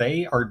plug.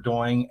 They are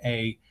doing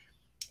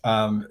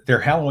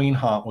their Halloween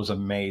haunt was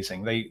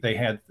amazing. They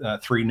had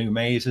 3 new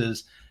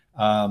mazes.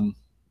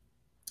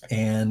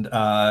 And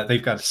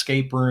they've got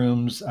escape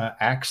rooms,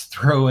 axe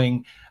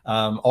throwing,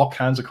 all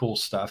kinds of cool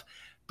stuff.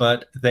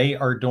 But they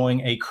are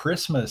doing a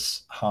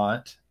Christmas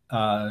haunt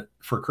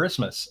for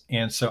Christmas.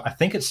 And so I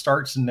think it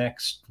starts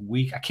next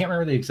week. I can't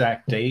remember the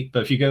exact date,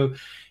 but if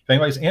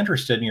anybody's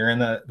interested and you're in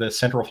the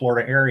Central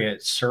Florida area,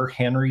 it's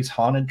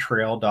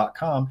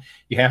sirhenryshauntedtrail.com.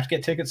 You have to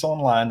get tickets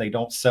online. They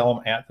don't sell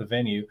them at the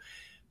venue.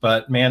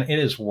 But man, it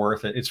is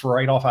worth it. It's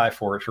right off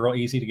I-4. It's real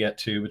easy to get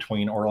to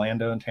between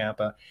Orlando and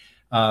Tampa.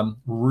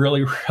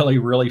 Really, really,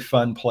 really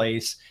fun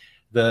place.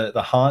 The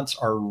haunts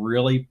are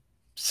really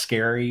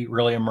scary,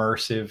 really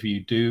immersive.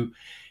 You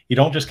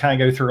don't just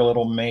kind of go through a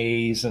little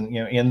maze and,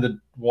 in the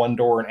one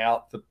door and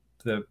out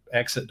the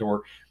exit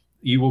door.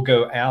 You will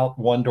go out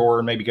one door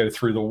and maybe go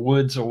through the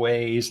woods a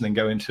ways and then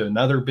go into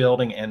another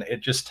building. And it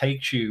just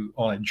takes you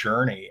on a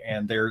journey,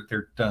 and they're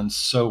done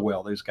so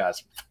well. Those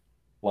guys,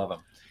 love them.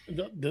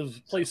 Those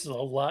places are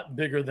a lot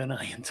bigger than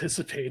I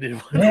anticipated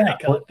when I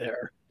got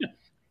there.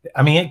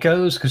 I mean, it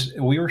goes, because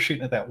we were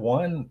shooting at that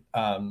one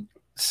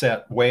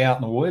set way out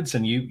in the woods,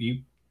 and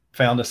you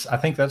found us. I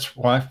think that's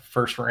when I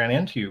first ran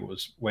into you,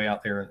 was way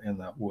out there in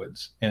the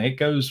woods, and it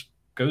goes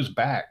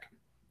back.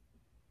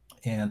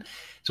 And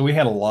so we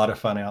had a lot of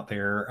fun out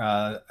there.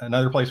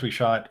 Another place we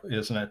shot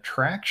is an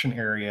attraction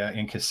area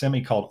in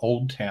Kissimmee called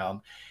Old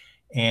Town.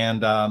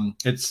 And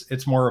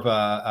it's more of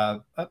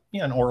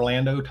an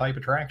Orlando type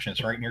attraction.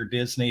 It's right near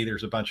Disney.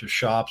 There's a bunch of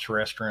shops,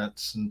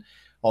 restaurants, and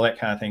all that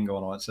kind of thing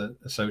going on. It's a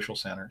social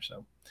center.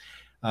 So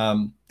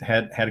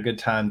had a good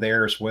time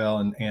there as well.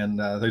 And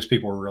those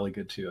people were really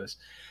good to us.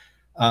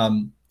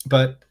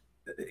 But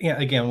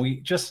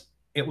again,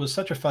 it was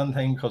such a fun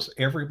thing because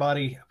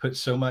everybody put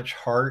so much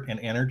heart and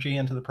energy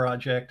into the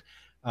project.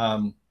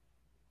 The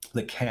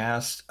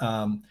cast,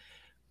 God,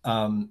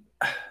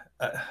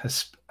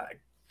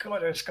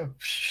 I just go,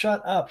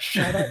 shut up,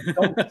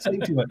 don't say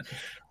too much.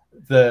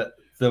 The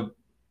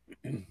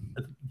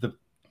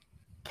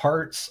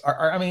parts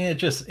are, I mean, it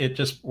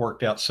just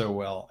worked out so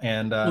well.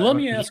 And let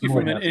me ask you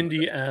from an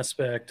indie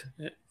aspect.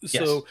 Yes.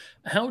 So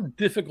how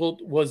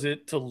difficult was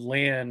it to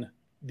land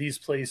these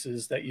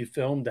places that you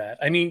filmed at?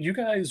 I mean, you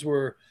guys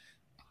were,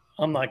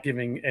 I'm not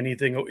giving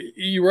anything,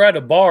 you were at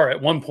a bar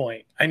at one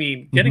point. I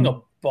mean, getting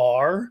a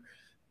bar,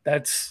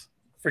 that's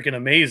freaking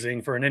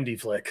amazing for an indie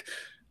flick.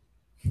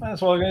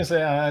 That's what I was going to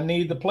say. I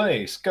need the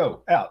place.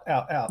 Go out.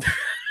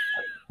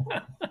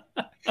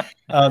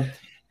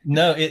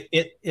 No,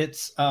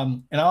 it's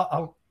and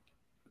I'll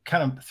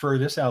kind of throw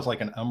this out as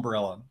like an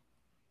umbrella.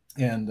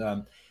 And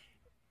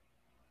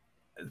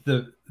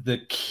the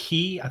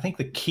key, I think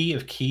the key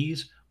of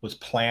keys was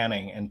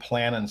planning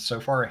so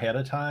far ahead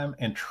of time,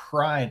 and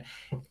plan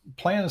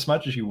as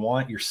much as you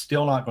want. You're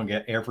still not going to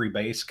get every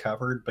base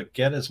covered, but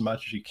get as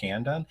much as you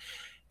can done.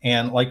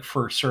 And like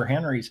for Sir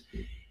Henry's,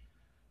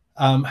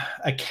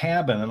 a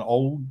cabin, an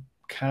old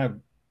kind of,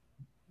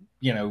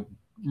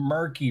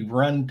 murky,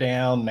 run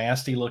down,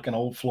 nasty looking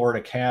old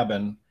Florida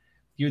cabin,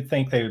 you'd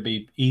think they would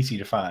be easy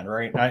to find,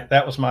 right?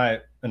 That was my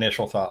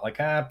initial thought. Like,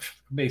 it'd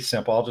be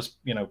simple. I'll just,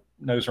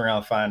 nose around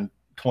and find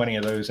 20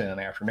 of those in an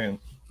afternoon.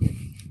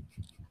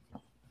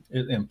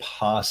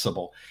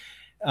 Impossible.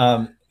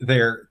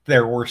 There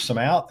were some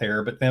out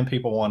there, but then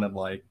people wanted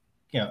like,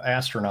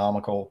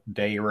 astronomical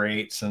day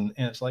rates. And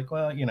it's like,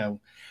 well,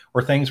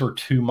 where things were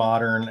too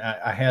modern.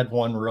 I had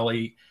one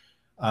really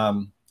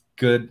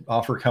good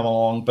offer come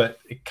along, but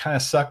it kind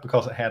of sucked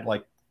because it had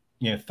like,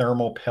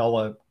 thermal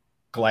Pella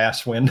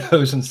glass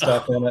windows and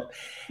stuff in it.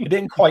 It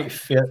didn't quite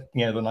fit,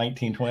 the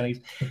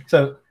 1920s.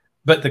 So,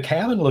 but the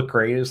cabin looked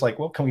great. It was like,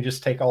 well, can we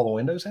just take all the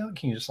windows out?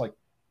 Can you just like,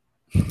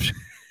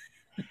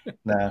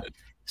 nah.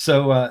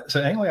 So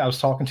anyway, I was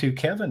talking to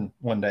Kevin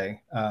one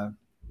day,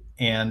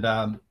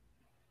 and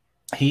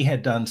he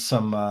had done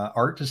some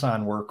art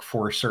design work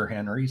for Sir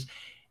Henry's,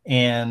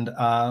 and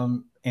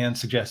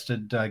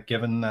suggested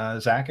giving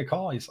Zach a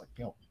call. He's like,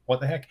 what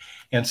the heck?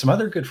 And some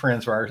other good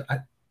friends of ours, I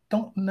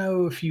don't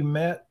know if you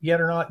met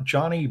yet or not,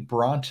 Johnny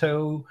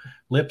Bronto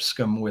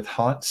Lipscomb with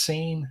Haunt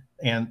Scene.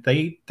 And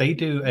they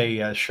do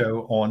a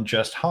show on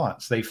just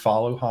haunts. They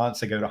follow haunts.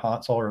 They go to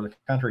haunts all over the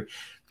country,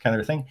 kind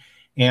of thing.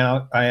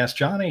 And I asked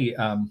Johnny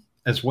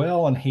as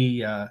well, and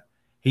he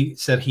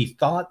said he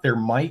thought there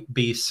might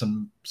be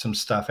some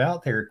stuff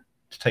out there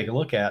to take a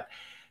look at.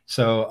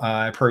 So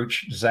I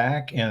approached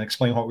Zach and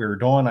explained what we were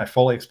doing. I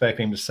fully expect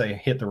him to say,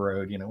 hit the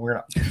road. We're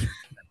not.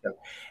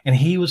 And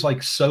he was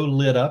like so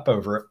lit up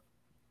over it,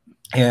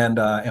 and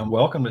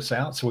welcomed us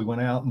out. So we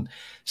went out and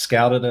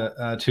scouted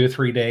 2 or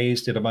 3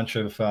 days, did a bunch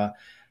of,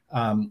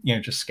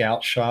 just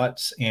scout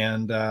shots,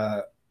 and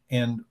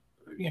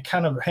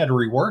kind of had to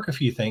rework a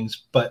few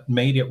things, but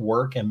made it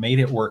work, and made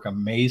it work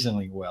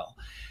amazingly well.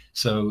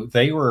 So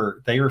they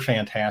were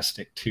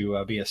fantastic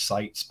to be a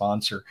site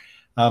sponsor.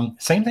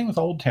 Same thing with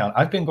Old Town.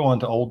 I've been going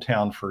to Old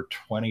Town for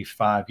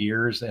 25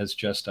 years as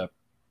just an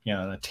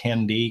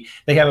attendee.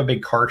 They have a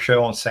big car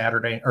show on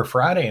Saturday or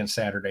Friday and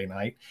Saturday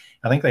night.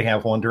 I think they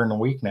have one during the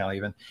week now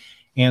even.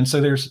 And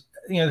so there's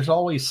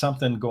always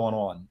something going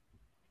on.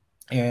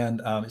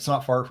 And it's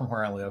not far from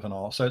where I live and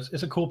all. So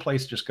it's a cool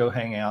place to just go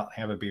hang out,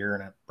 have a beer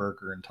and a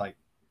burger and type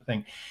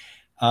thing.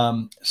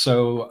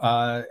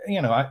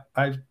 You know,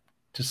 I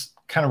just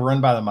kind of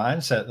run by the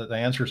mindset that the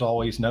answer is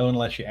always no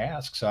unless you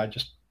ask. So I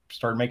just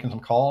started making some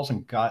calls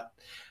and got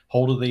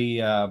hold of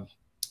the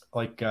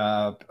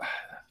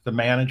the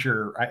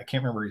manager. I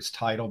can't remember his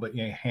title, but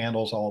he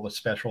handles all the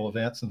special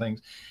events and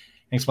things,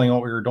 and explain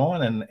what we were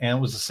doing. And it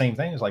was the same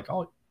thing. It's like,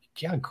 oh,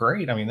 yeah,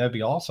 great. I mean, that'd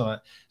be awesome.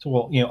 So,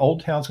 well, you know,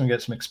 Old Town's going to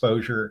get some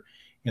exposure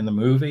in the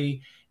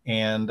movie,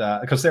 and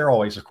because they're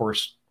always, of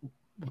course,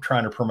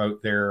 trying to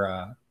promote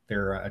their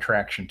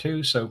attraction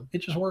too. So it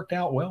just worked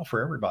out well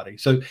for everybody.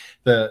 So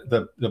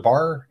the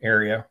bar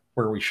area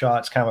where we shot,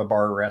 it's kind of a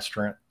bar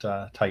restaurant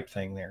type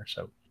thing there.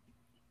 So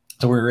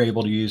we were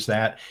able to use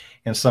that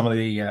and some of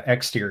the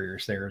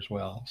exteriors there as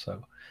well.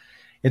 So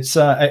it's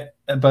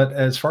but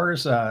as far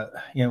as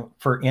you know,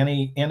 for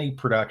any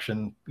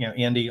production, you know,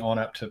 indie on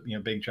up to, you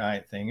know, big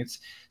giant thing, it's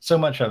so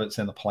much of it's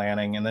in the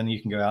planning, and then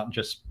you can go out and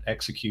just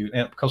execute.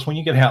 And because when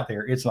you get out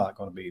there, it's not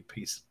going to be a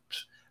piece.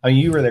 I mean,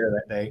 you were there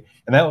that day,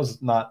 and that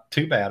was not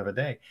too bad of a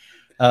day.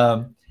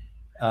 I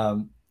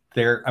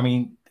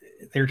mean,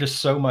 there's just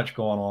so much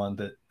going on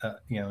that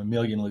you know, a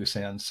million loose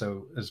ends.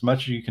 So as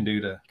much as you can do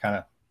to kind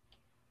of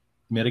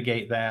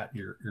mitigate that,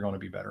 you're going to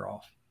be better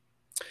off.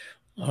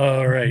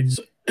 All right.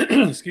 So,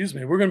 excuse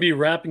me. We're going to be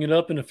wrapping it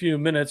up in a few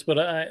minutes,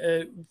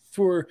 but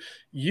for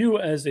you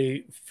as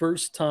a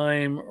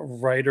first-time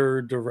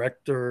writer,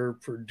 director,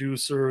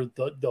 producer,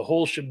 the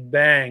whole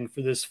shebang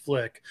for this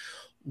flick,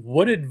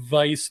 what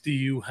advice do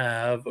you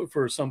have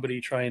for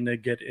somebody trying to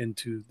get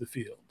into the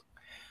field?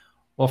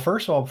 Well,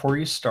 first of all, before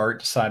you start,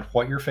 decide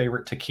what your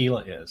favorite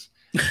tequila is.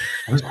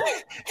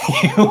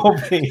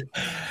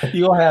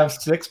 You'll have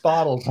 6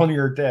 bottles on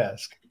your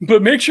desk,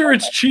 but make sure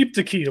it's cheap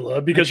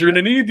tequila, because you're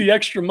going to need the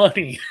extra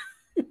money.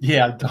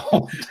 Yeah,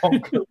 don't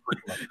go for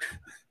it.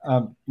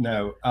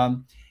 No,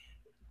 I'll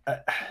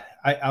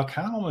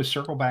kind of almost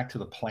circle back to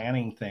the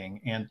planning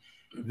thing, and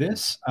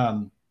this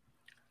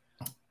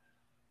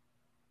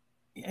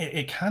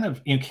it kind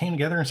of, you know, came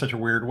together in such a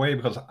weird way,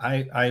 because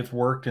I've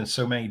worked in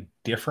so many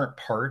different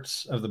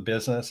parts of the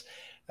business,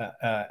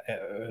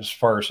 as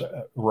far as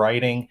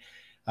writing,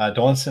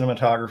 doing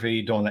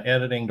cinematography, doing the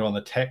editing, doing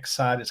the tech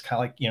side. It's kind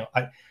of like, you know,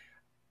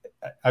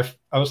 I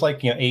was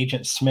like, you know,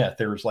 Agent Smith.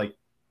 There was like,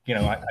 you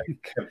know, I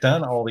have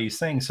done all these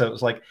things. So it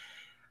was like,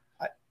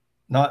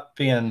 not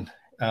being,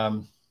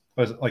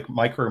 was it like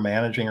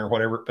micromanaging or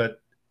whatever,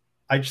 but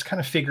I just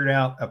kind of figured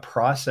out a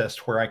process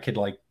where I could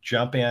like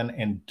jump in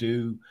and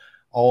do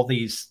all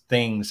these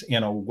things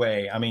in a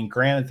way. I mean,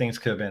 granted, things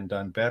could have been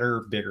done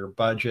better, bigger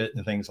budget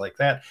and things like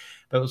that.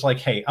 But it was like,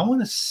 hey, I want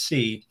to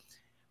see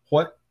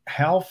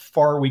how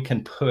far we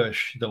can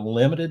push the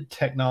limited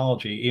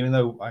technology, even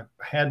though I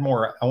had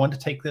more. I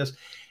wanted to take this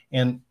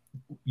and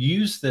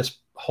use this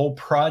whole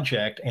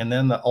project and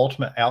then the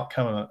ultimate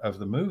outcome of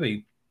the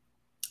movie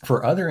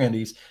for other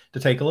indies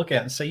to take a look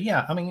at and say,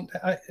 yeah, I mean,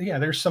 yeah,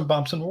 there's some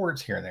bumps and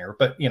warts here and there,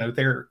 but you know,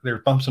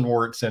 there's bumps and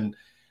warts. And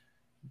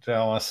I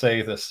don't want to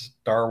say the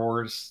Star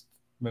Wars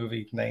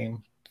movie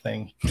name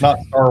thing,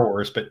 not Star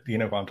Wars, but you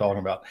know what I'm talking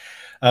about.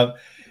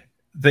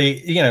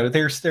 You know,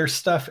 there's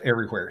stuff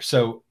everywhere.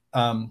 So,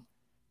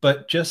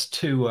 but just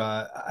to,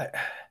 I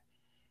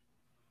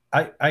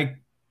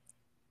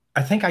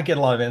think I get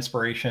a lot of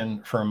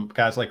inspiration from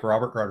guys like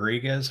Robert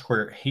Rodriguez,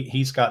 where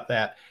he's got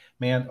that,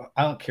 man,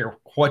 I don't care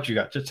what you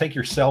got. Just take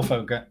your cell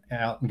phone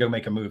out and go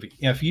make a movie.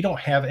 If you don't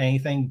have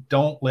anything,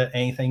 don't let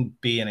anything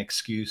be an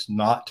excuse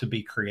not to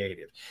be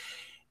creative,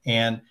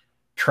 and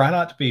try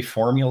not to be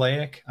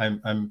formulaic.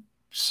 I'm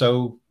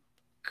so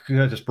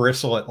good, just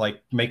bristle at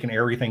like making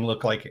everything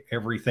look like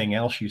everything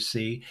else you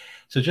see.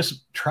 So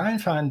just try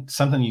and find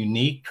something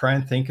unique. Try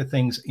and think of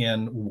things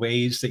in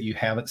ways that you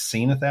haven't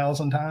seen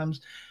 1,000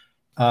 times.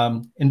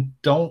 And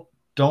don't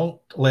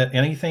let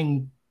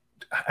anything,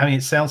 I mean,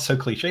 it sounds so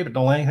cliche, but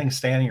don't let anything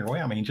stand in your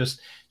way. I mean, just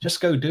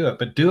go do it,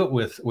 but do it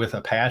with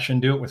a passion,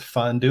 do it with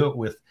fun, do it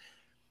with,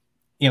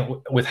 you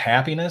know, with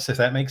happiness, if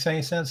that makes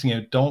any sense. You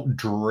know, don't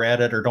dread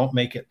it, or don't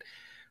make it,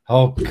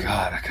 oh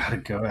God, I got to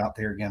go out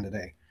there again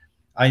today.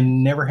 I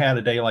never had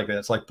a day like that.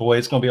 It's like, boy,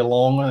 it's going to be a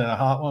long one and a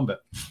hot one, but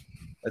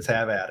let's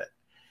have at it.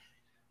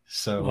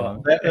 So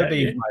that would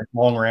be my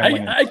long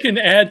rambling. I can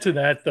add to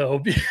that though,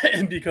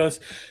 because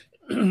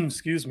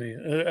excuse me,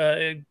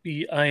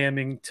 be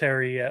IMing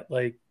Terry at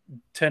like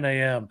 10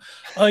 a.m.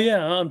 Oh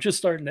yeah, I'm just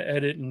starting to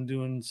edit and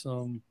doing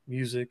some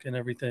music and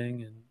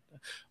everything. And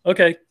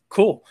okay,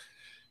 cool.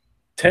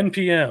 10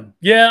 p.m.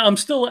 Yeah, I'm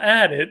still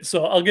at it,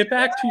 so I'll get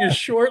back to you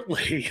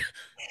shortly.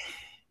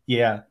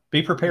 Yeah,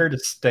 be prepared to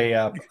stay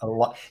up a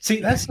lot.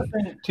 See, that's the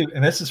thing too,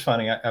 and this is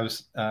funny. I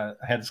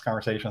had this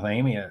conversation with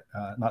Amy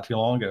not too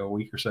long ago, a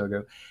week or so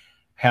ago,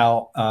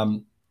 how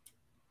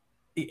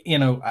you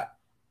know,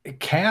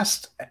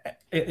 cast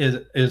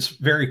is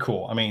very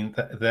cool. I mean,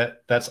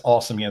 that's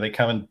awesome. You know, they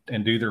come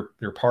and do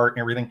their part and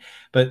everything,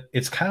 but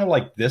it's kind of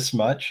like this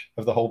much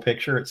of the whole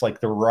picture. It's like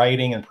the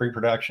writing and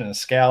pre-production and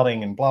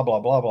scouting and blah blah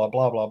blah blah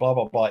blah blah blah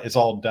blah blah is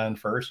all done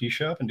first. You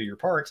show up and do your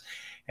parts,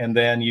 and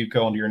then you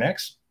go into your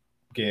next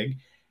gig.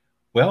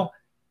 Well,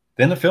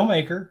 then the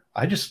filmmaker,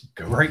 I just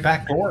go right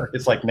back to work.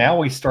 It's like now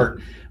we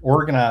start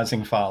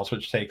organizing files,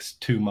 which takes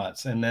 2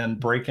 months, and then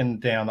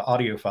breaking down the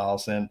audio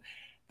files, and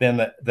then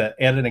the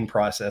editing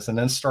process, and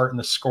then starting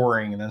the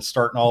scoring, and then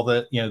starting all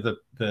the, you know,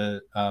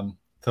 the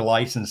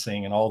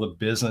licensing and all the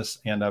business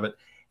end of it.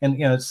 And,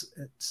 you know,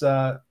 it's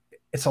a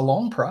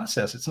long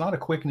process. It's not a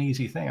quick and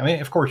easy thing. I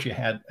mean, of course you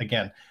had,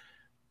 again,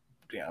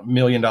 $1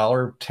 million,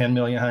 $10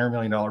 million, $100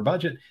 million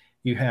budget.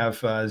 You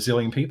have a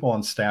zillion people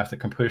on staff that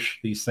can push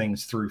these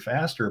things through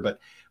faster. But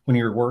when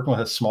you're working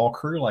with a small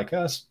crew like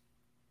us,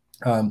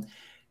 you know,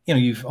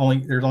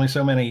 there's only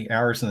so many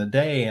hours in the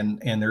day,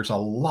 and there's a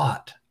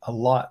lot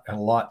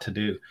to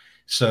do.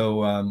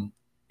 So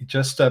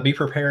just be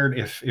prepared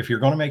if you're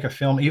going to make a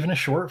film, even a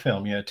short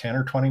film, you know, 10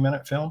 or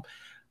 20-minute film.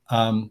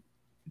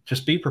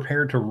 Just be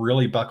prepared to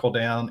really buckle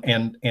down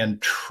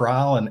and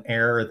trial and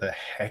error the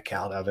heck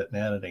out of it in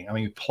editing. I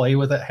mean, play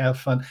with it, have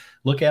fun,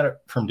 look at it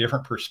from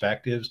different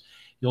perspectives.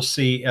 You'll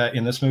see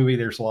in this movie,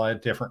 there's a lot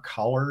of different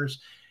colors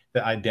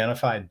that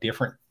identify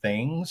different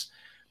things.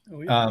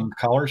 Oh, yeah.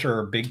 Colors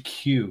are a big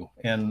cue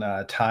in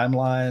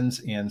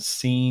timelines, in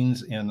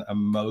scenes, in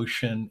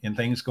emotion, in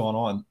things going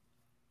on.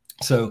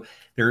 So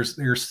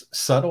there's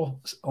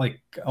subtle, like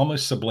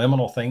almost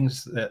subliminal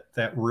things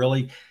that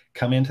really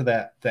come into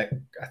that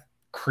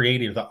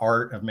creative, the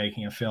art of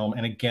making a film.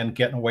 And again,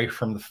 getting away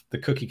from the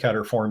cookie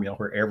cutter formula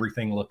where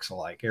everything looks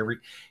alike.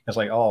 It's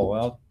like, oh,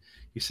 well,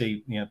 you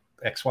see, you know,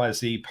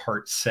 XYZ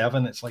part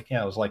 7. It's like,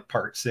 yeah, it was like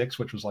part 6,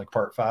 which was like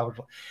part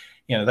 5.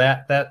 You know,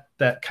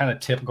 that kind of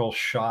typical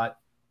shot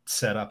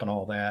setup and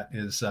all that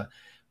is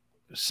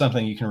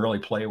something you can really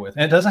play with.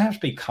 And it doesn't have to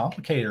be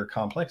complicated or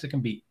complex. It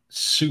can be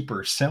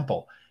super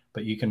simple,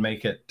 but you can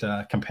make it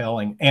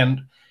compelling.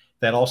 And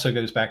that also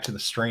goes back to the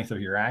strength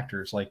of your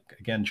actors, like,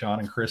 again, John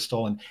and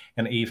Crystal,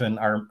 and even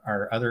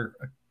our other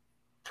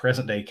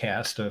present day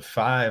cast of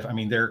 5. I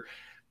mean,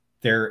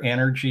 their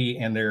energy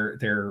and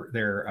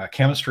their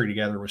chemistry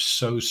together was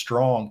so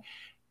strong.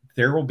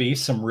 There will be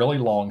some really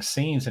long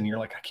scenes, and you're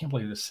like, I can't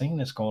believe this scene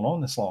is going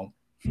on this long,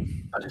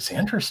 but it's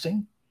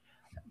interesting.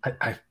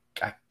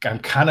 I'm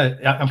kind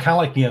of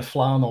like being a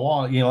fly on the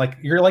wall. You know, like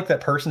you're like that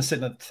person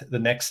sitting at the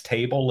next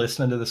table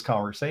listening to this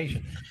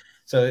conversation.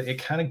 So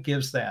it kind of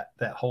gives that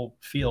whole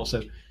feel.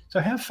 So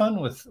have fun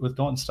with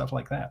doing stuff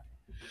like that.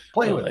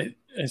 Play with it.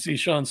 I see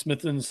Sean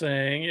Smithen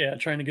saying, yeah,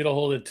 trying to get a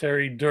hold of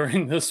Terry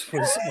during this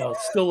was, well,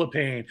 still a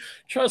pain.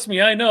 Trust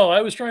me, I know.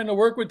 I was trying to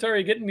work with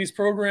Terry getting these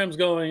programs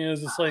going. And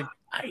it's just like,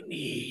 I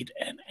need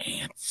an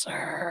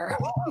answer.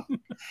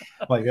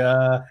 Like,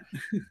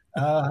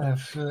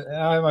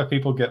 my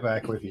people get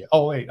back with you.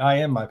 Oh, wait, I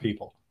am my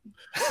people.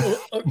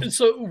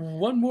 So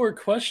one more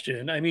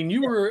question. I mean,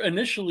 you were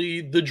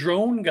initially the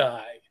drone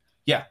guy.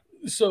 Yeah.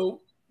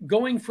 So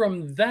going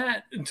from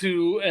that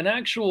to an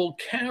actual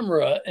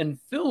camera and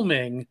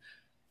filming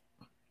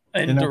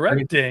and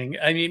directing,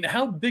 I mean,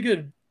 how big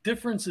a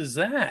difference is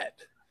that?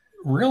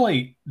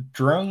 Really,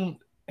 drone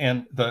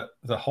and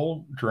the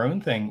whole drone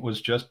thing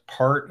was just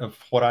part of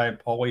what I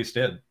always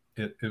did.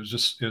 It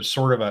was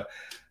sort of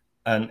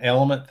an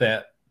element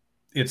that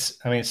it's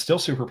still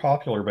super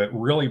popular, but it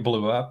really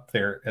blew up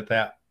there at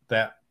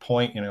that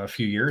point, you know, a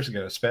few years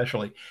ago,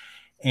 especially.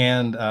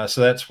 And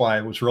so that's why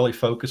I was really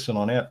focusing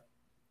on it.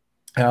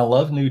 And I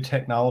love new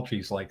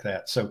technologies like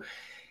that. So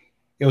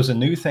it was a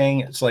new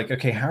thing. It's like,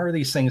 okay, how are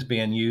these things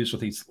being used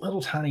with these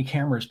little tiny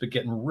cameras, but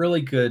getting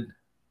really good,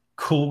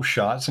 cool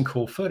shots and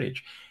cool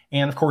footage?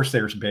 And of course,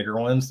 there's bigger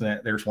ones.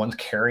 There's ones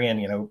carrying,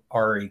 you know,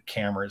 RE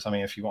cameras. I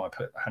mean, if you want to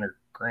put 100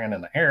 grand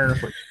in the air,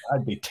 which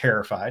I'd be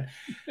terrified,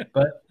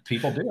 but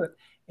people do it.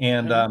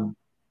 And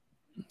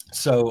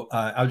so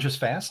I was just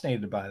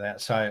fascinated by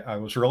that. So I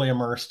was really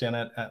immersed in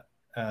it.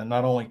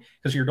 Not only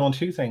because you're doing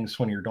two things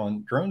when you're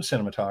doing drone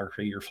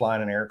cinematography, you're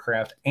flying an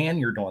aircraft and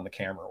you're doing the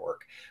camera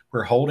work.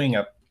 We're holding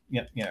a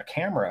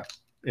camera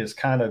is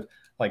kind of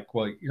like,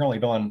 well, you're only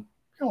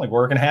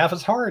working half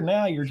as hard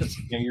now. You're just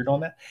you're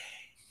doing that.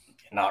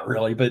 Not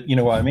really, but you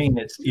know what I mean.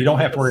 You don't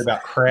have to worry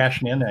about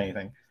crashing into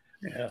anything.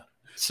 Yeah.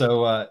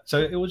 So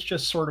it was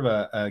just sort of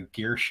a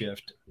gear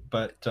shift.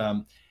 But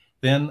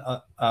then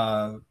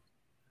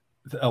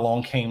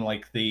along came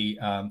like the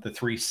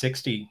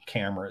 360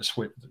 cameras,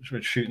 which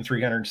shoot in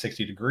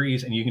 360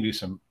 degrees, and you can do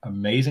some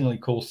amazingly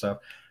cool stuff.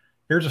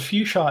 There's a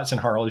few shots in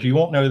Harlow's you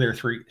won't know they're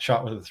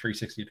shot with a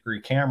 360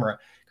 degree camera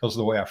because of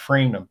the way I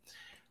framed them.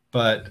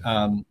 But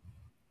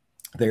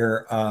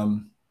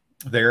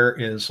there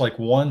is like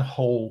one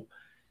whole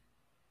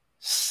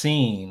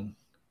scene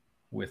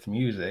with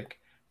music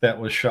that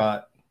was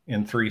shot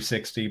in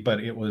 360, but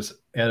it was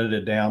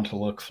edited down to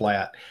look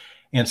flat.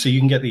 And so you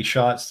can get these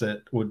shots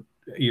that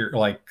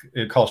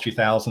it cost you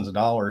thousands of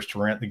dollars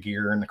to rent the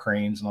gear and the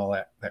cranes and all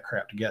that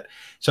crap to get.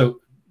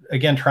 So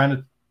again, trying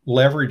to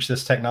leverage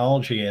this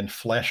technology and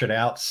flesh it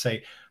out,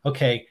 say,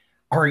 okay,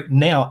 all right,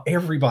 now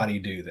everybody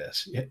do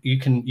this. You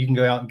can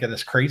go out and get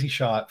this crazy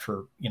shot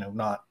for,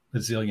 not a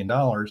zillion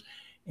dollars.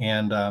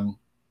 And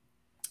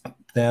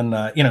then,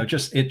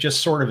 it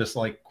just sort of is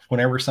like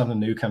whenever something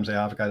new comes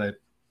out, I've got to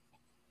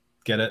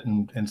get it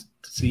and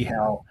see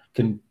how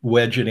can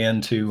wedge it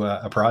into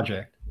a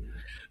project.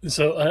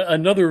 So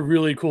another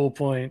really cool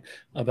point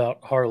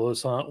about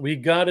Harlow's Haunt, we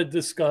got to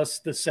discuss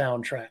the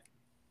soundtrack.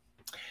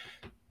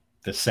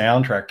 The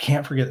soundtrack,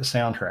 can't forget the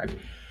soundtrack.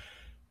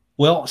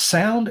 Well,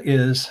 sound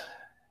is,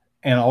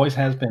 and always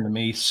has been to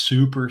me,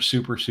 super,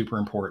 super, super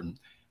important.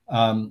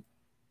 Our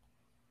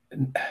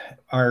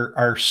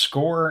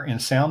score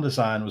and sound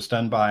design was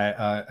done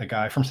by a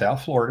guy from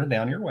South Florida,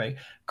 down your way,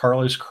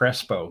 Carlos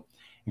Crespo.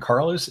 And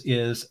Carlos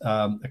is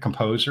a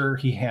composer.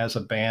 He has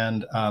a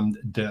band,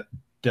 the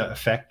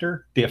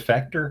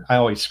Effector. I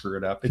always screw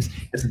it up. It's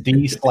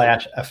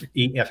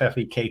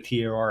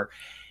D/Effector,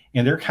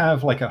 and they're kind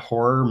of like a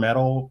horror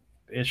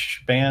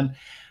metal-ish band.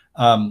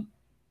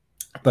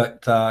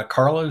 But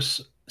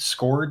Carlos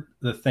scored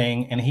the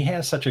thing, and he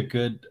has such a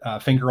good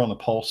finger on the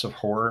pulse of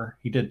horror.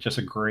 He did just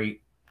a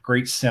great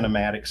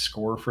cinematic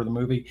score for the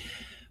movie.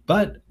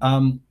 But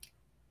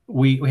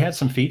we had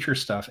some feature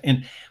stuff,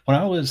 and when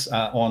I was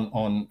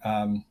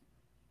on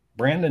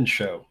Brandon's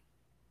show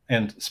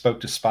and spoke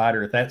to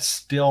Spider, that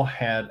still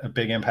had a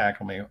big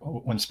impact on me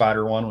when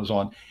Spider 1 was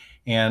on,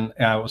 and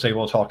I was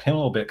able to talk to him a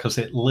little bit because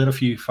it lit a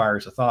few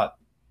fires of thought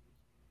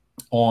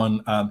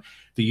on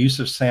the use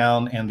of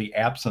sound and the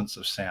absence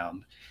of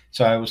sound.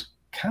 So I was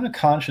kind of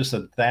conscious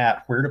of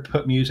that, where to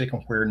put music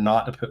and where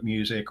not to put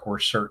music or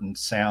certain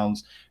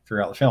sounds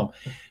throughout the film.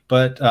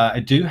 But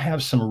I do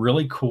have some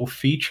really cool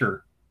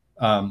feature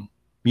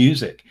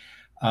music.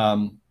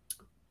 I'm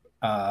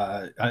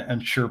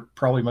sure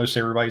probably most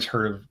everybody's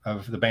heard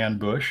of the band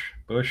Bush.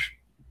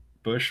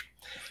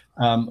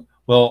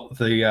 Well,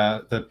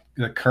 the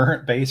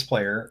current bass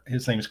player,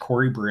 his name is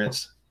Corey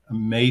Britz,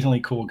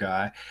 amazingly cool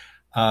guy.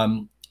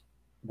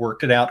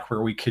 Worked it out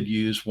where we could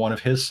use one of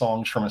his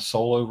songs from a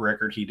solo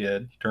record he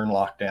did during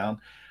lockdown.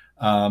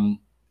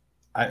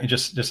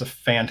 Just a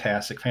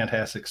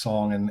fantastic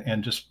song,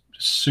 and just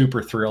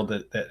super thrilled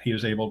that he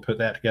was able to put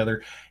that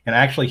together. And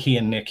actually, he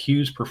and Nick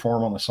Hughes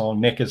perform on the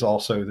song. Nick is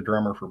also the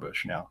drummer for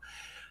Bush now.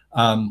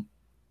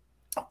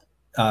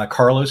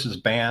 Carlos's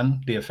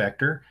band, The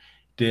Effector,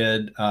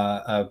 did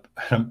an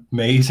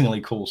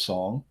amazingly cool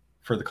song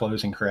for the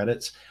closing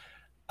credits.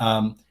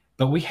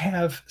 But we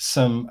have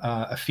some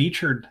a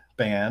featured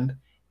band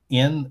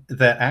in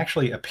that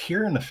actually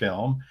appear in the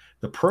film,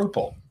 the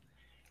Propel.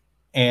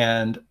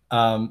 And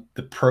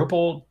the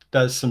Propel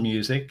does some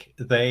music.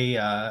 They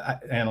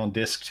and on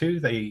disc 2,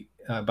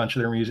 a bunch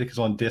of their music is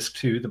on disc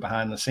 2, the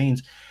behind the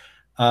scenes.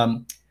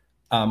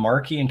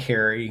 Marky and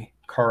Carrie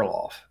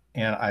Karloff,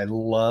 and I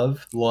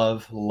love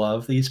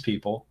these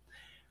people.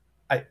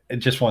 I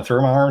just want to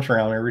throw my arms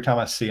around them every time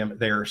I see them.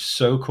 They are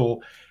so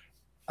cool.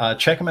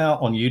 Check them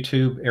out on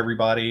YouTube,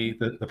 everybody.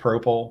 The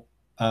Propel.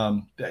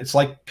 It's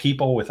like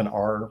people with an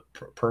R,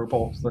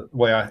 Propel, the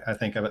way I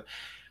think of it.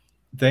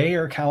 They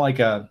are kind of like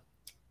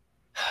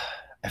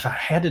if I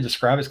had to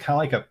describe it, it's kind of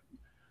like a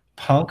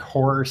punk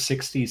horror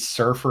 60s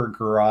surfer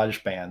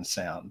garage band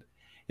sound.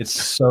 It's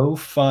so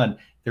fun.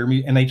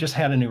 And they just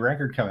had a new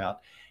record come out.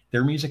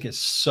 Their music is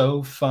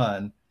so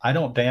fun. I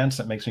don't dance.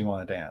 That makes me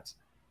want to dance.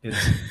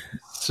 It's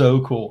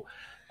so cool.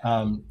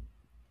 And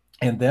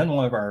then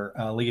one of our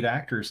lead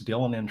actors,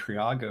 Dylan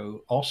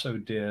Entriago, also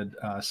did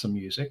some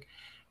music.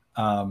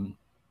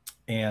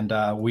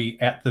 We,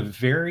 at the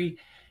very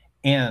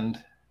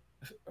end,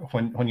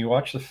 when you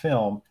watch the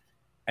film,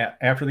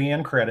 after the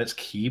end credits,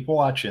 keep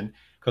watching,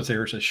 because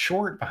there's a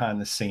short behind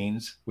the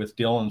scenes with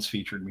Dylan's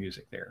featured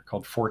music there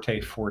called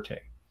Forte Forte.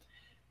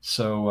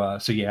 So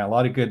yeah, a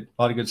lot of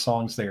good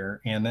songs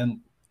there. And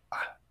then,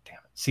 damn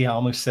it, see, I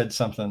almost said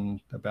something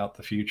about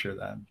the future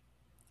then.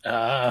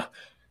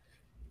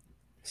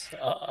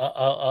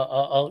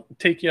 I'll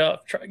take you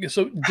off track.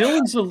 So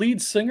Dylan's the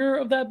lead singer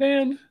of that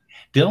band?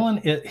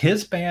 Dylan,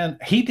 his band,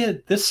 he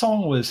did, this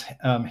song was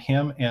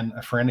him and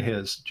a friend of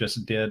his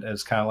just did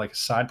as kind of like a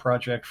side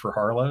project for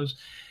Harlow's.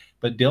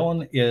 But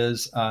Dylan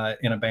is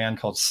in a band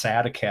called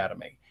Sad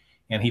Academy,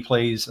 and he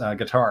plays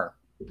guitar.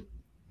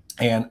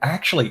 And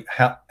actually,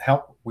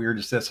 how weird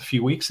is this? A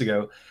few weeks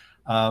ago,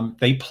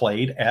 they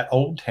played at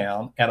Old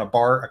Town at a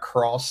bar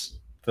across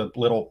the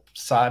little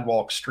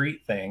sidewalk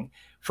street thing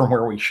from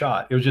where we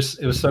shot.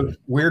 It was so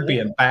weird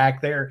being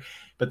back there.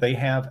 But they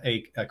have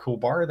a cool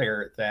bar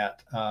there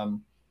that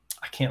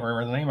I can't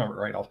remember the name of it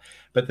right off,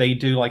 but they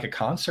do like a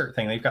concert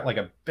thing. They've got like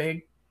a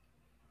big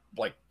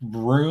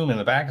room in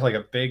the back, like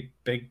a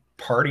big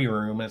party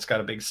room, and it's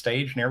got a big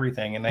stage and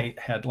everything. And they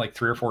had like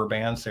 3 or 4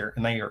 bands there,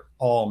 and they are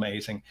all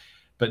amazing.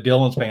 But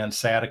Dylan's band,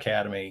 Sad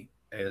Academy,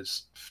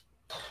 is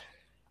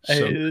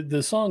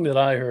the song that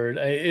I heard.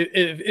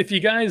 If you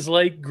guys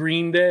like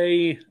Green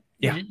Day,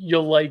 yeah,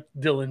 you'll like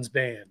Dylan's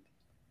band.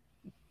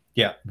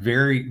 Yeah,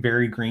 very,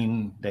 very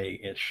Green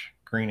Day-ish,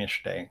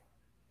 greenish day.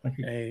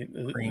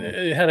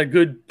 It had a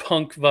good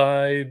punk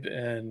vibe,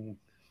 and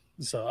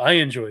so I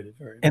enjoyed it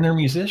very much. And their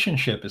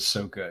musicianship is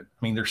so good.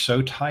 I mean, they're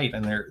so tight,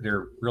 and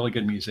they're really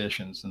good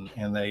musicians,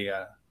 and they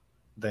are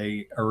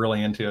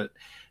really into it.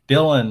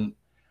 Dylan,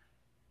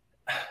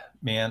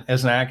 man,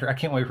 as an actor, I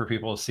can't wait for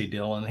people to see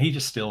Dylan. He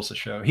just steals the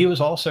show. He was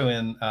also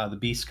in The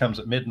Beast Comes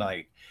at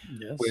Midnight,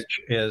 Yes.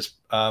 which is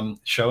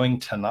showing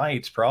tonight.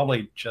 It's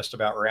probably just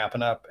about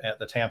wrapping up at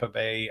the Tampa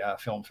Bay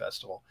Film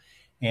Festival.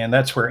 And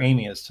that's where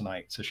Amy is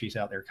tonight. So she's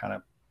out there kind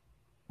of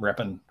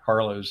repping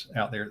Harlow's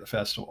out there at the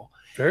festival.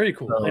 Very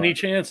cool. So, any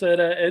chance that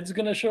Ed's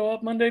going to show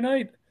up Monday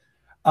night?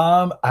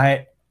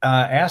 I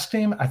asked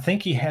him. I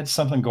think he had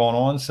something going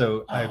on,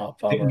 so I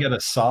didn't get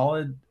a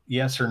solid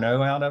yes or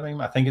no out of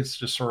him. I think it's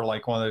just sort of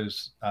like one of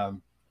those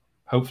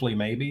hopefully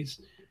maybes.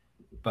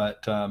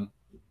 But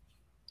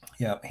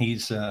yeah,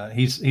 he's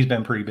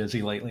been pretty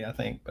busy lately, I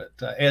think. But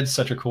Ed's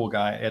such a cool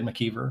guy, Ed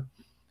Macabre,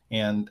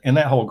 and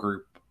that whole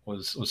group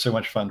was so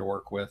much fun to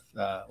work with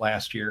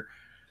last year.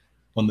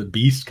 When the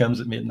Beast Comes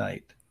at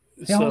Midnight.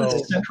 So, all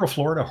this Central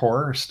Florida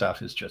horror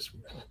stuff is just,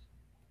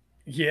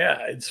 yeah,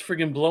 it's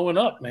friggin' blowing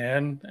up,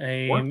 man.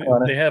 They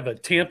have a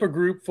Tampa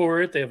group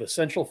for it. They have a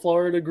Central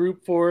Florida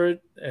group for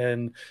it,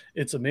 and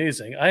it's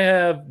amazing. I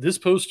have this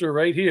poster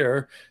right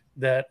here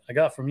that I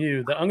got from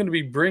you that I'm going to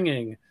be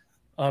bringing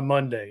on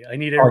Monday. I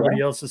need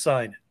everybody else to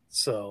sign it.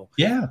 So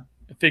yeah,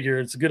 I figure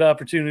it's a good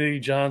opportunity.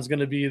 John's going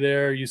to be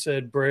there. You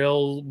said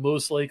Braille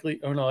most likely.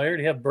 Oh no, I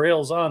already have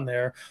Braille's on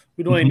there.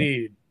 Who do I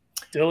need?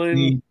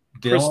 Dylan,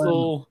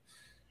 Crystal.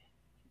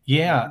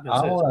 Yeah,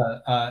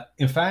 I'll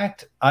in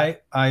fact, I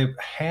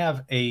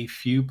have a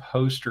few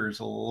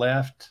posters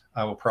left.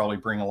 I will probably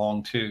bring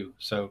along too.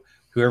 So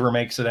whoever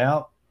makes it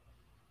out,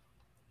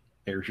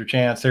 there's your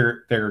chance.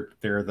 They're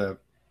the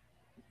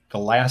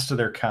last of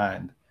their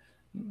kind.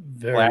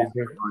 Very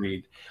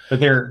breed.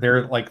 But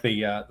they're like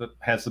the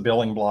has the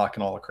billing block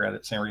and all the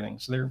credits and everything.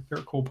 So they're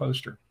a cool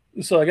poster.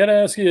 So I got to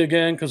ask you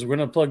again, because we're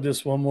going to plug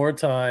this one more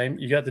time.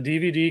 You got the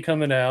DVD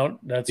coming out.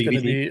 That's going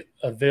to be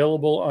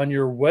available on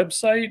your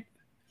website.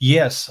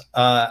 Yes,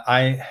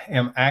 I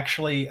am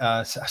actually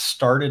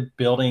started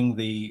building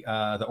the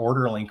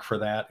order link for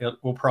that. It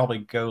will probably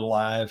go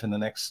live in the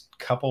next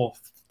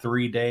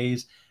 3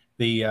 days.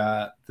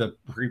 The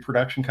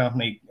pre-production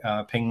company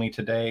pinged me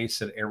today,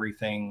 said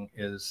everything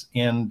is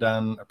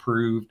done,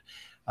 approved.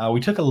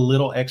 We took a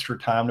little extra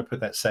time to put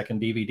that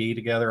second DVD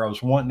together. I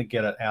was wanting to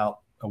get it out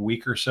a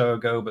week or so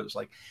ago, but it was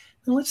like,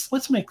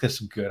 let's make this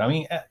good. I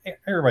mean,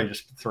 everybody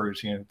just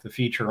throws the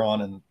feature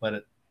on and let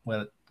it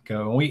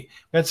go. And we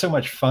had so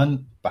much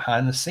fun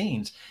behind the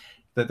scenes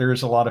that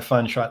there's a lot of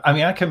fun shots. I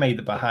mean, I could have made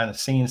the behind the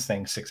scenes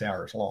thing 6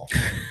 hours long,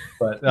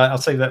 but I'll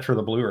save that for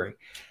the Blu-ray.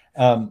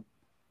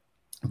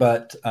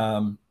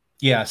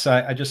 Yeah, so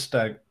I just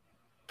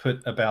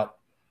put about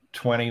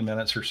 20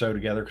 minutes or so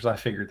together because I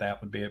figured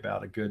that would be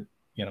about a good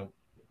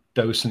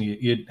dose, and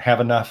you'd have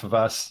enough of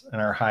us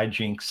and our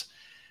hijinks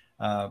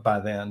by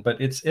then. But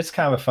it's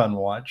kind of a fun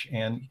watch,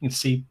 and you can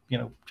see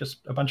just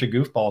a bunch of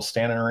goofballs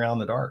standing around in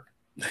the dark.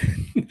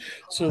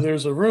 So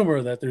there's a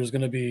rumor that there's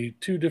going to be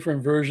 2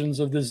 different versions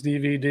of this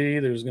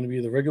DVD. There's going to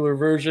be the regular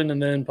version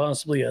and then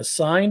possibly a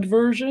signed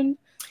version.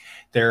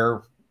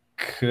 There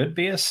could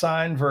be a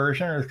signed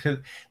version, or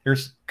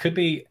could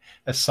be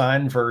a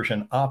signed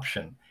version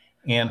option.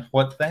 And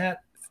what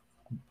that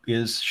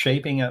is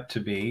shaping up to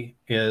be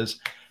is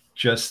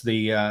just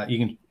the you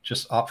can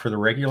just opt for the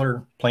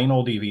regular plain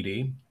old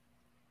DVD,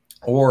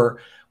 or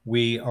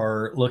we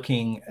are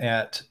looking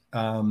at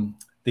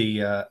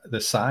the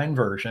signed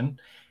version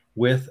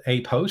with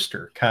a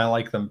poster, kind of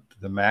like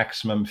the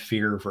Maximum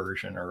Fear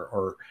version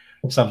or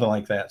something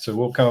like that. So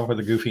we'll come up with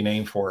a goofy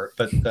name for it,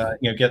 but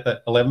get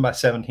the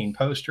 11x17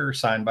 poster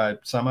signed by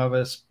some of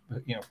us,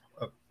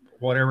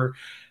 whatever,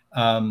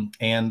 and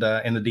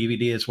the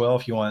DVD as well.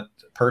 If you want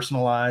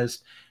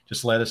personalized,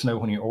 just let us know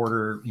when you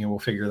order. We'll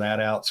figure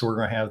that out. So we're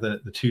going to have the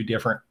 2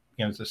 different,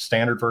 the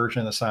standard version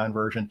and the signed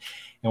version,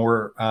 and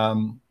we're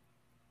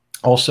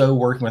also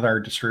working with our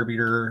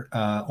distributor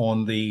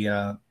on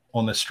the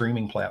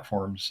streaming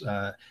platforms.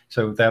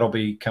 So that'll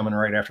be coming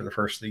right after the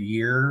first of the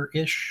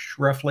year-ish,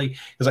 roughly,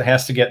 because it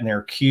has to get in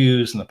their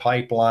queues and the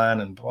pipeline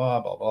and blah,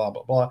 blah, blah,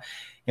 blah, blah. And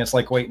it's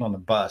like waiting on the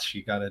bus.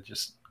 You got to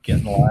just get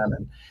in line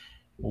and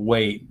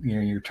wait,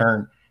 your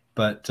turn.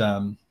 But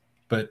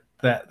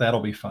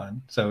that'll be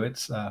fun. So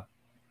it's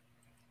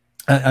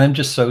I'm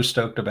just so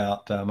stoked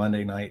about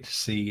Monday night to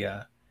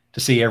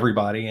see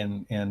everybody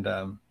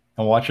and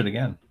watch it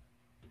again.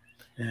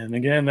 And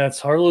again, that's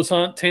Harlow's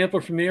Haunt Tampa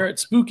premiere at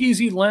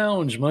Spookeasy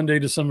Lounge, Monday,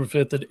 December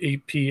 5th at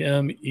 8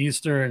 p.m.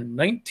 Eastern,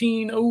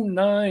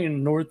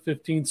 1909 North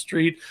 15th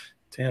Street,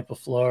 Tampa,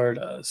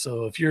 Florida.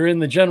 So if you're in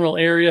the general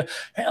area,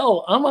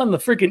 hell, I'm on the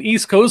freaking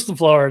East Coast of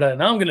Florida,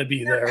 and I'm going to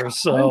be there.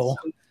 So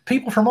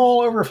people from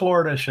all over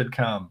Florida should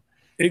come.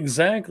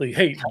 Exactly.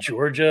 Hey,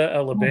 Georgia,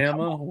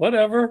 Alabama,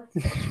 whatever.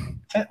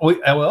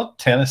 Well,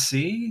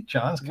 Tennessee,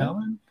 John's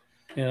coming.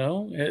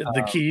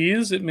 The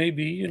Keys, it may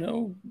be,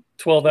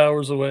 12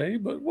 hours away,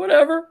 but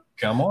whatever.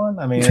 Come on.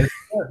 I mean, it's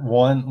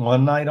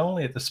one night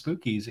only at the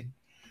Spookeasy.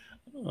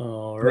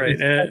 All right.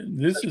 And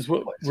this is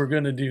what we're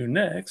going to do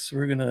next.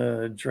 We're going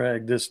to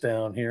drag this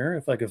down here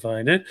if I can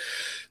find it.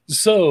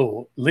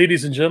 So,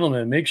 ladies and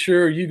gentlemen, make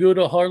sure you go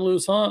to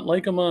Harlow's Haunt,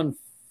 like them on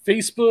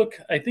Facebook.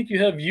 I think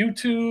you have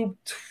YouTube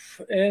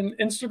and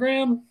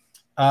Instagram.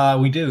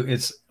 We do.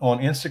 It's on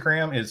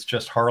Instagram. It's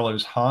just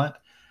Harlow's Haunt.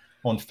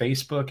 On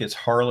Facebook, it's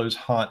Harlow's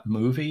Haunt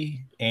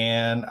Movie,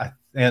 and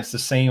it's the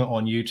same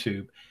on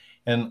YouTube.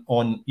 And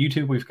on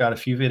YouTube, we've got a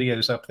few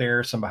videos up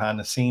there, some behind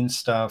the scenes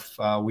stuff.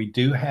 We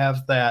do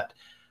have that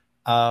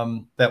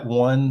that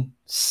one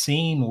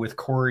scene with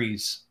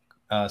Corey's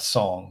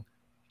song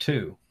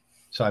too.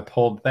 So I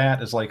pulled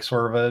that as like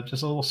sort of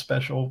just a little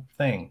special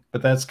thing.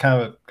 But that's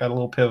kind of got a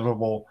little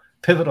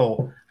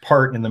pivotal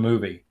part in the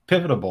movie.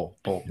 Pivotal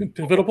part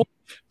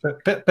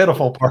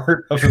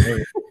of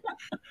the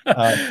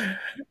movie.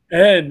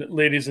 And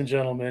ladies and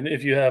gentlemen,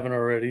 if you haven't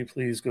already,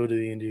 please go to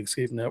the Indie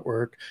Escape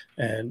Network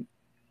and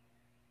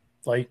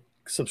like,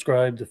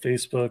 subscribe to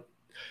Facebook,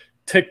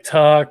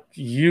 TikTok,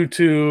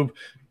 YouTube.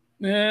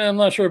 I'm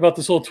not sure about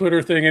this whole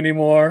Twitter thing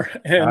anymore.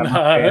 And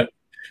I'm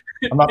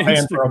not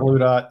paying for a blue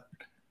dot.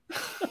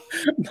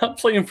 I'm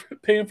not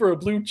paying for a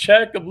blue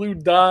check, a blue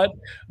dot.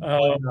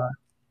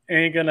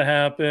 Ain't gonna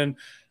happen.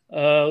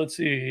 Let's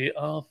see.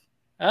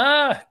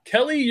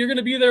 Kelly, you're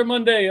gonna be there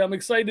Monday. I'm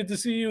excited to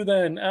see you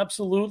then.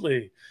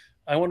 Absolutely.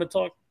 I want to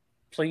talk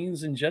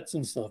planes and jets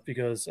and stuff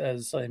because,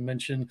 as I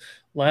mentioned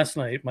last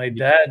night, my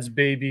dad's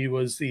baby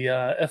was the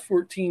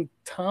F-14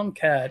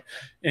 Tomcat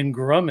in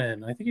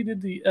Grumman. I think he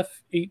did the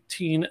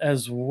F-18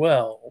 as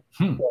well.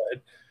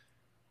 But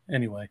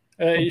anyway,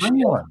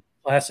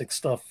 classic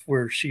stuff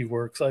where she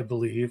works, I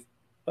believe.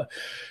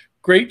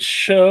 Great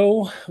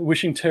show.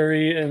 Wishing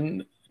Terry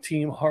and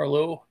Team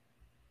Harlow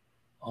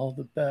all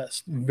the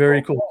best.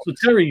 Very cool. So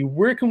Terry,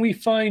 where can we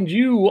find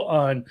you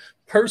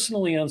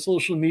personally on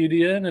social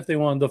media? And if they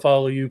wanted to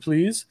follow you,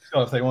 please.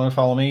 So if they want to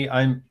follow me,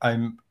 I'm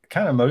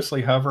kind of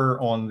mostly hover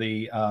on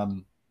the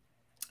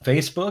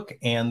Facebook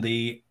and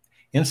the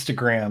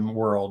Instagram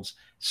worlds.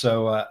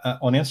 So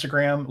on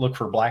Instagram, look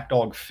for Black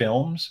Dog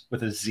Films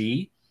with a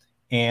Z,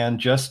 and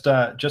just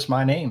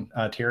my name,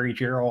 Terry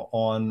Jarrell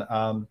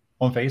on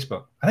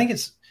Facebook. I think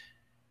it's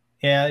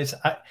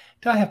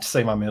I have to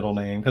say my middle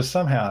name because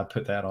somehow I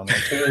put that on there.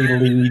 Terry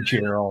Lee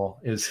Jarrell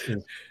is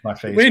my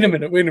Facebook. Wait a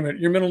minute.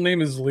 Your middle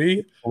name is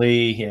Lee?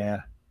 Lee, yeah.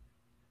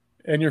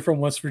 And you're from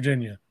West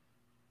Virginia.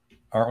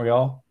 Aren't we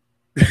all?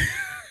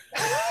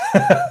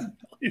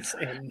 Nice.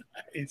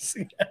 Yes.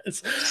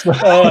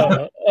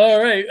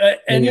 All right.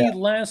 Any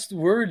last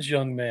words,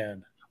 young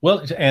man?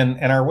 Well, and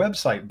our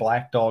website,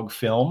 Black Dog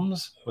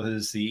Films with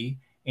a Z.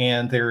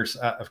 And there's,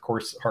 of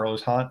course,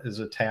 Harlow's Haunt is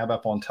a tab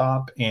up on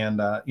top. And,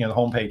 the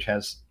homepage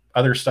has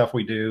other stuff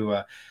we do,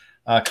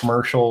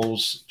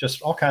 commercials,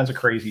 just all kinds of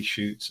crazy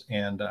shoots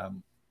and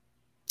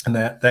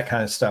that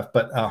kind of stuff.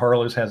 But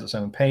Harlow's has its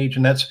own page,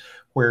 and that's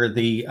where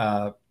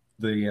the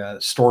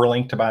store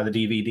link to buy the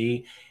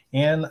DVD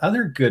and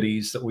other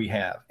goodies that we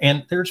have.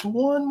 And there's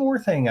one more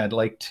thing I'd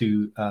like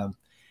to,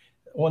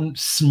 one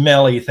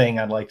smelly thing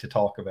I'd like to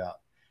talk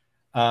about.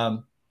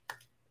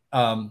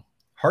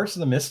 Hearts of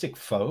the Mystic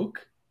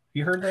Folk.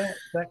 You heard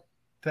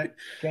that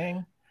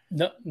gang?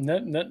 No,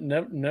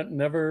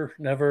 never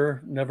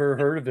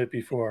heard of it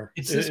before.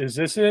 Is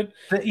this it?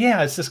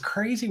 Yeah, it's this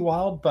crazy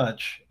wild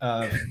bunch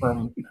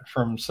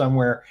from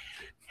somewhere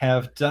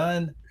have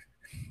done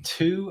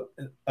 2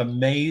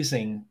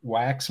 amazing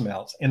wax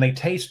melts, and they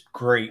taste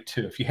great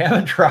too. If you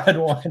haven't tried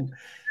one,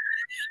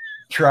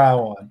 try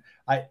one.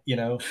 I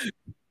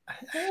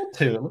had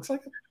to. It looks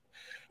like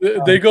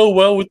they go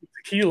well with the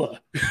tequila.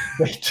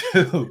 They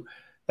do.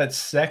 That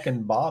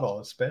second bottle,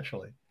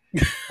 especially.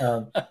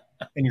 And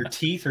your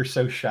teeth are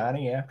so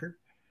shiny after.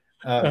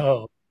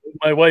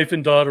 My wife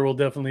and daughter will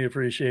definitely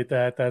appreciate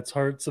that. That's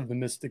Hearts of the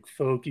Mystic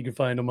Folk. You can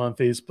find them on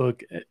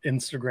Facebook,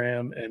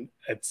 Instagram, and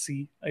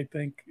Etsy, I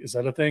think. Is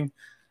that a thing?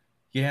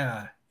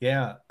 Yeah.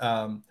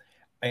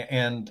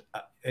 And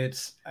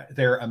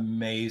they're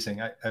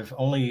amazing. I've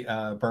only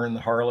burned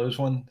the Harlow's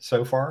one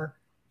so far,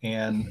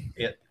 and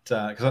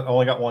because I've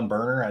only got one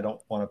burner, I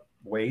don't want to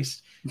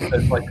waste.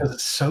 But because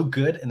it's so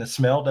good and the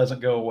smell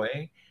doesn't go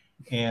away,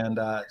 and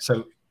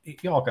so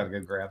y'all got to go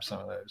grab some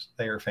of those.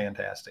 They are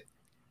fantastic.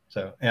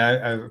 So, and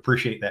I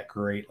appreciate that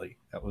greatly.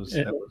 That was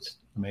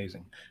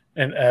amazing.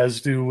 And as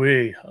do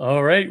we.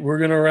 All right, we're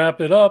gonna wrap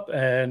it up,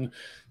 and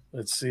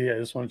let's see. I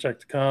just want to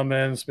check the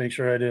comments, make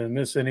sure I didn't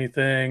miss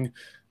anything.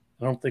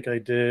 I don't think I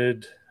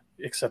did,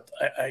 except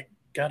I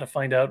got to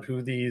find out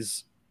who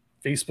these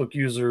Facebook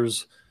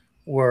users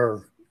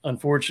were.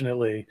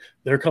 Unfortunately,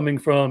 they're coming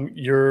from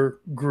your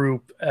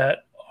group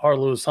at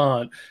Harlow's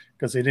Haunt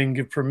because they didn't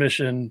give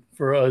permission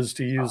for us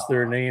to use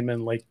their name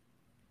and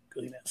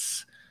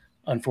goodness.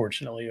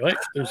 Unfortunately, right?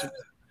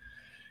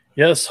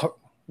 Yes.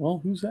 Well,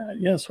 who's that?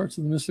 Yes, Hearts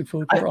of the Mystic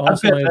Folk are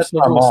awesome. I have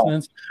several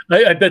cents.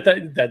 I bet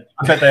that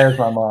is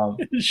my mom.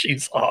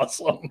 She's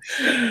awesome.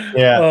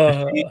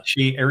 Yeah,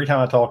 she every time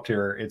I talk to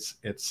her, it's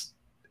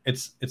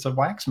a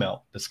wax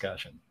melt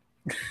discussion.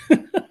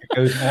 It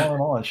goes on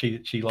and on.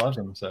 She loves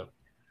them so.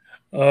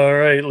 All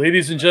right,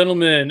 ladies and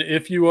gentlemen,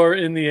 if you are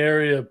in the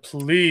area,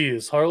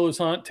 please, Harlow's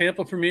Haunt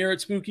Tampa premiere at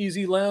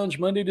Spookeasy Lounge,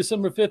 Monday,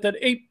 December 5th at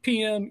 8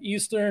 p.m.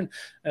 Eastern.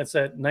 That's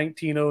at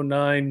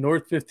 1909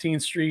 North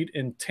 15th Street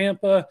in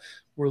Tampa.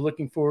 We're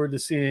looking forward to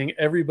seeing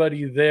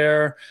everybody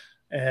there.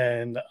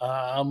 And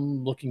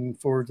I'm looking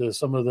forward to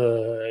some of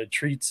the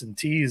treats and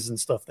teas and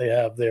stuff they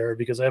have there,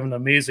 because I have an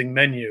amazing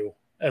menu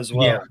as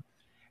well.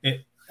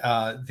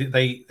 Yeah,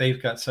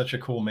 they've got such a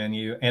cool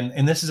menu,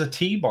 and this is a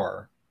tea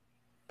bar,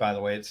 by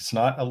the way. It's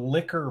not a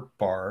liquor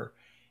bar.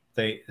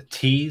 They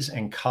teas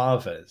and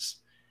kavas,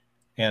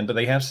 but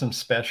they have some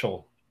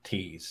special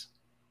teas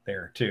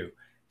there too.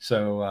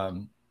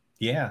 So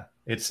yeah,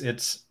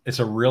 it's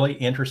a really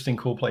interesting,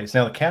 cool place.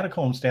 Now the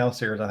catacombs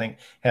downstairs, I think,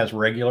 has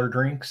regular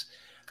drinks,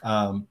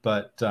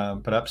 but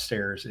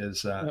upstairs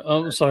is.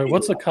 I'm sorry,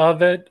 what's a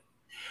kava?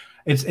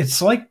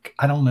 It's like,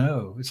 I don't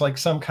know. It's like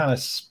some kind of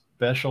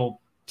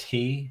special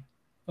tea.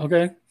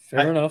 Okay,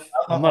 fair enough.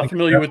 I'm not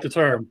familiar with the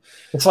term.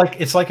 It's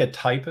like a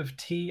type of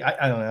tea.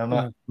 I don't know. I'm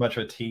not much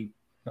of a tea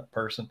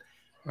person.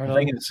 I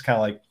think it's kind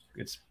of like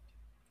it's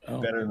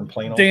better than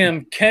plain old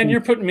damn, tea. Ken,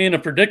 you're putting me in a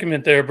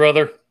predicament there,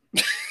 brother.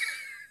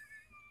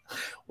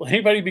 Will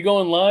anybody be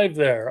going live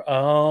there?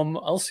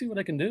 I'll see what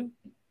I can do.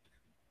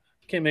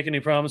 Can't make any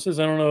promises.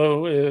 I don't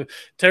know.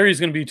 Terry's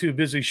going to be too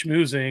busy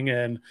schmoozing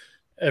and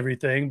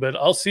everything, but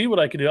I'll see what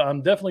I can do.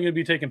 I'm definitely going to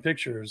be taking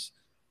pictures.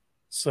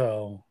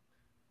 So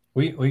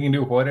we can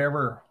do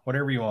whatever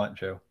you want,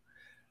 Joe.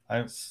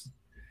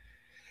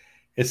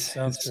 It's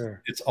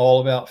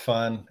all about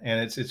fun,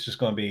 and it's just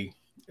going to be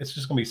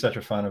such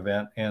a fun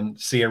event, and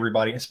see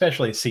everybody,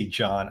 especially see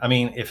John. I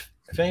mean, if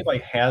anybody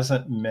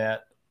hasn't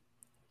met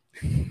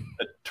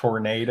the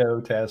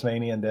Tornado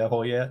Tasmanian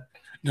Devil yet.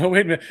 No,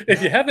 wait a minute.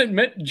 If you haven't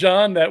met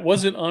John that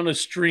wasn't on a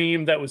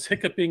stream that was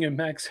hiccuping and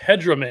max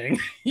headrooming,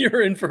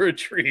 you're in for a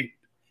treat.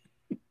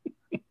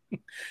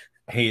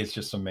 He is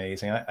just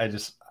amazing. I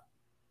just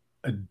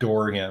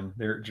adore him.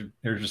 There's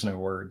just no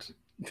words.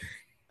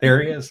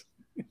 There he is.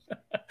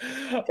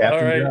 All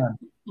right, John.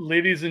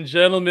 Ladies and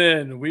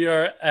gentlemen, we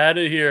are out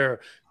of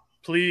here.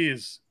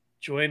 Please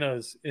join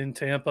us in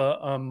Tampa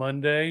on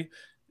Monday,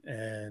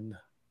 and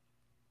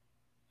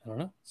I don't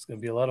know, it's going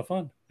to be a lot of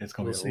fun.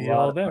 We'll see you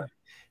all there.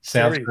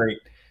 Sounds great.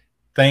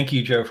 Thank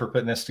you, Joe, for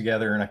putting this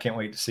together, and I can't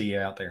wait to see you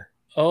out there.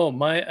 Oh,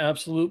 my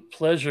absolute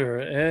pleasure.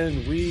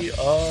 And we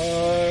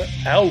are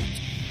out.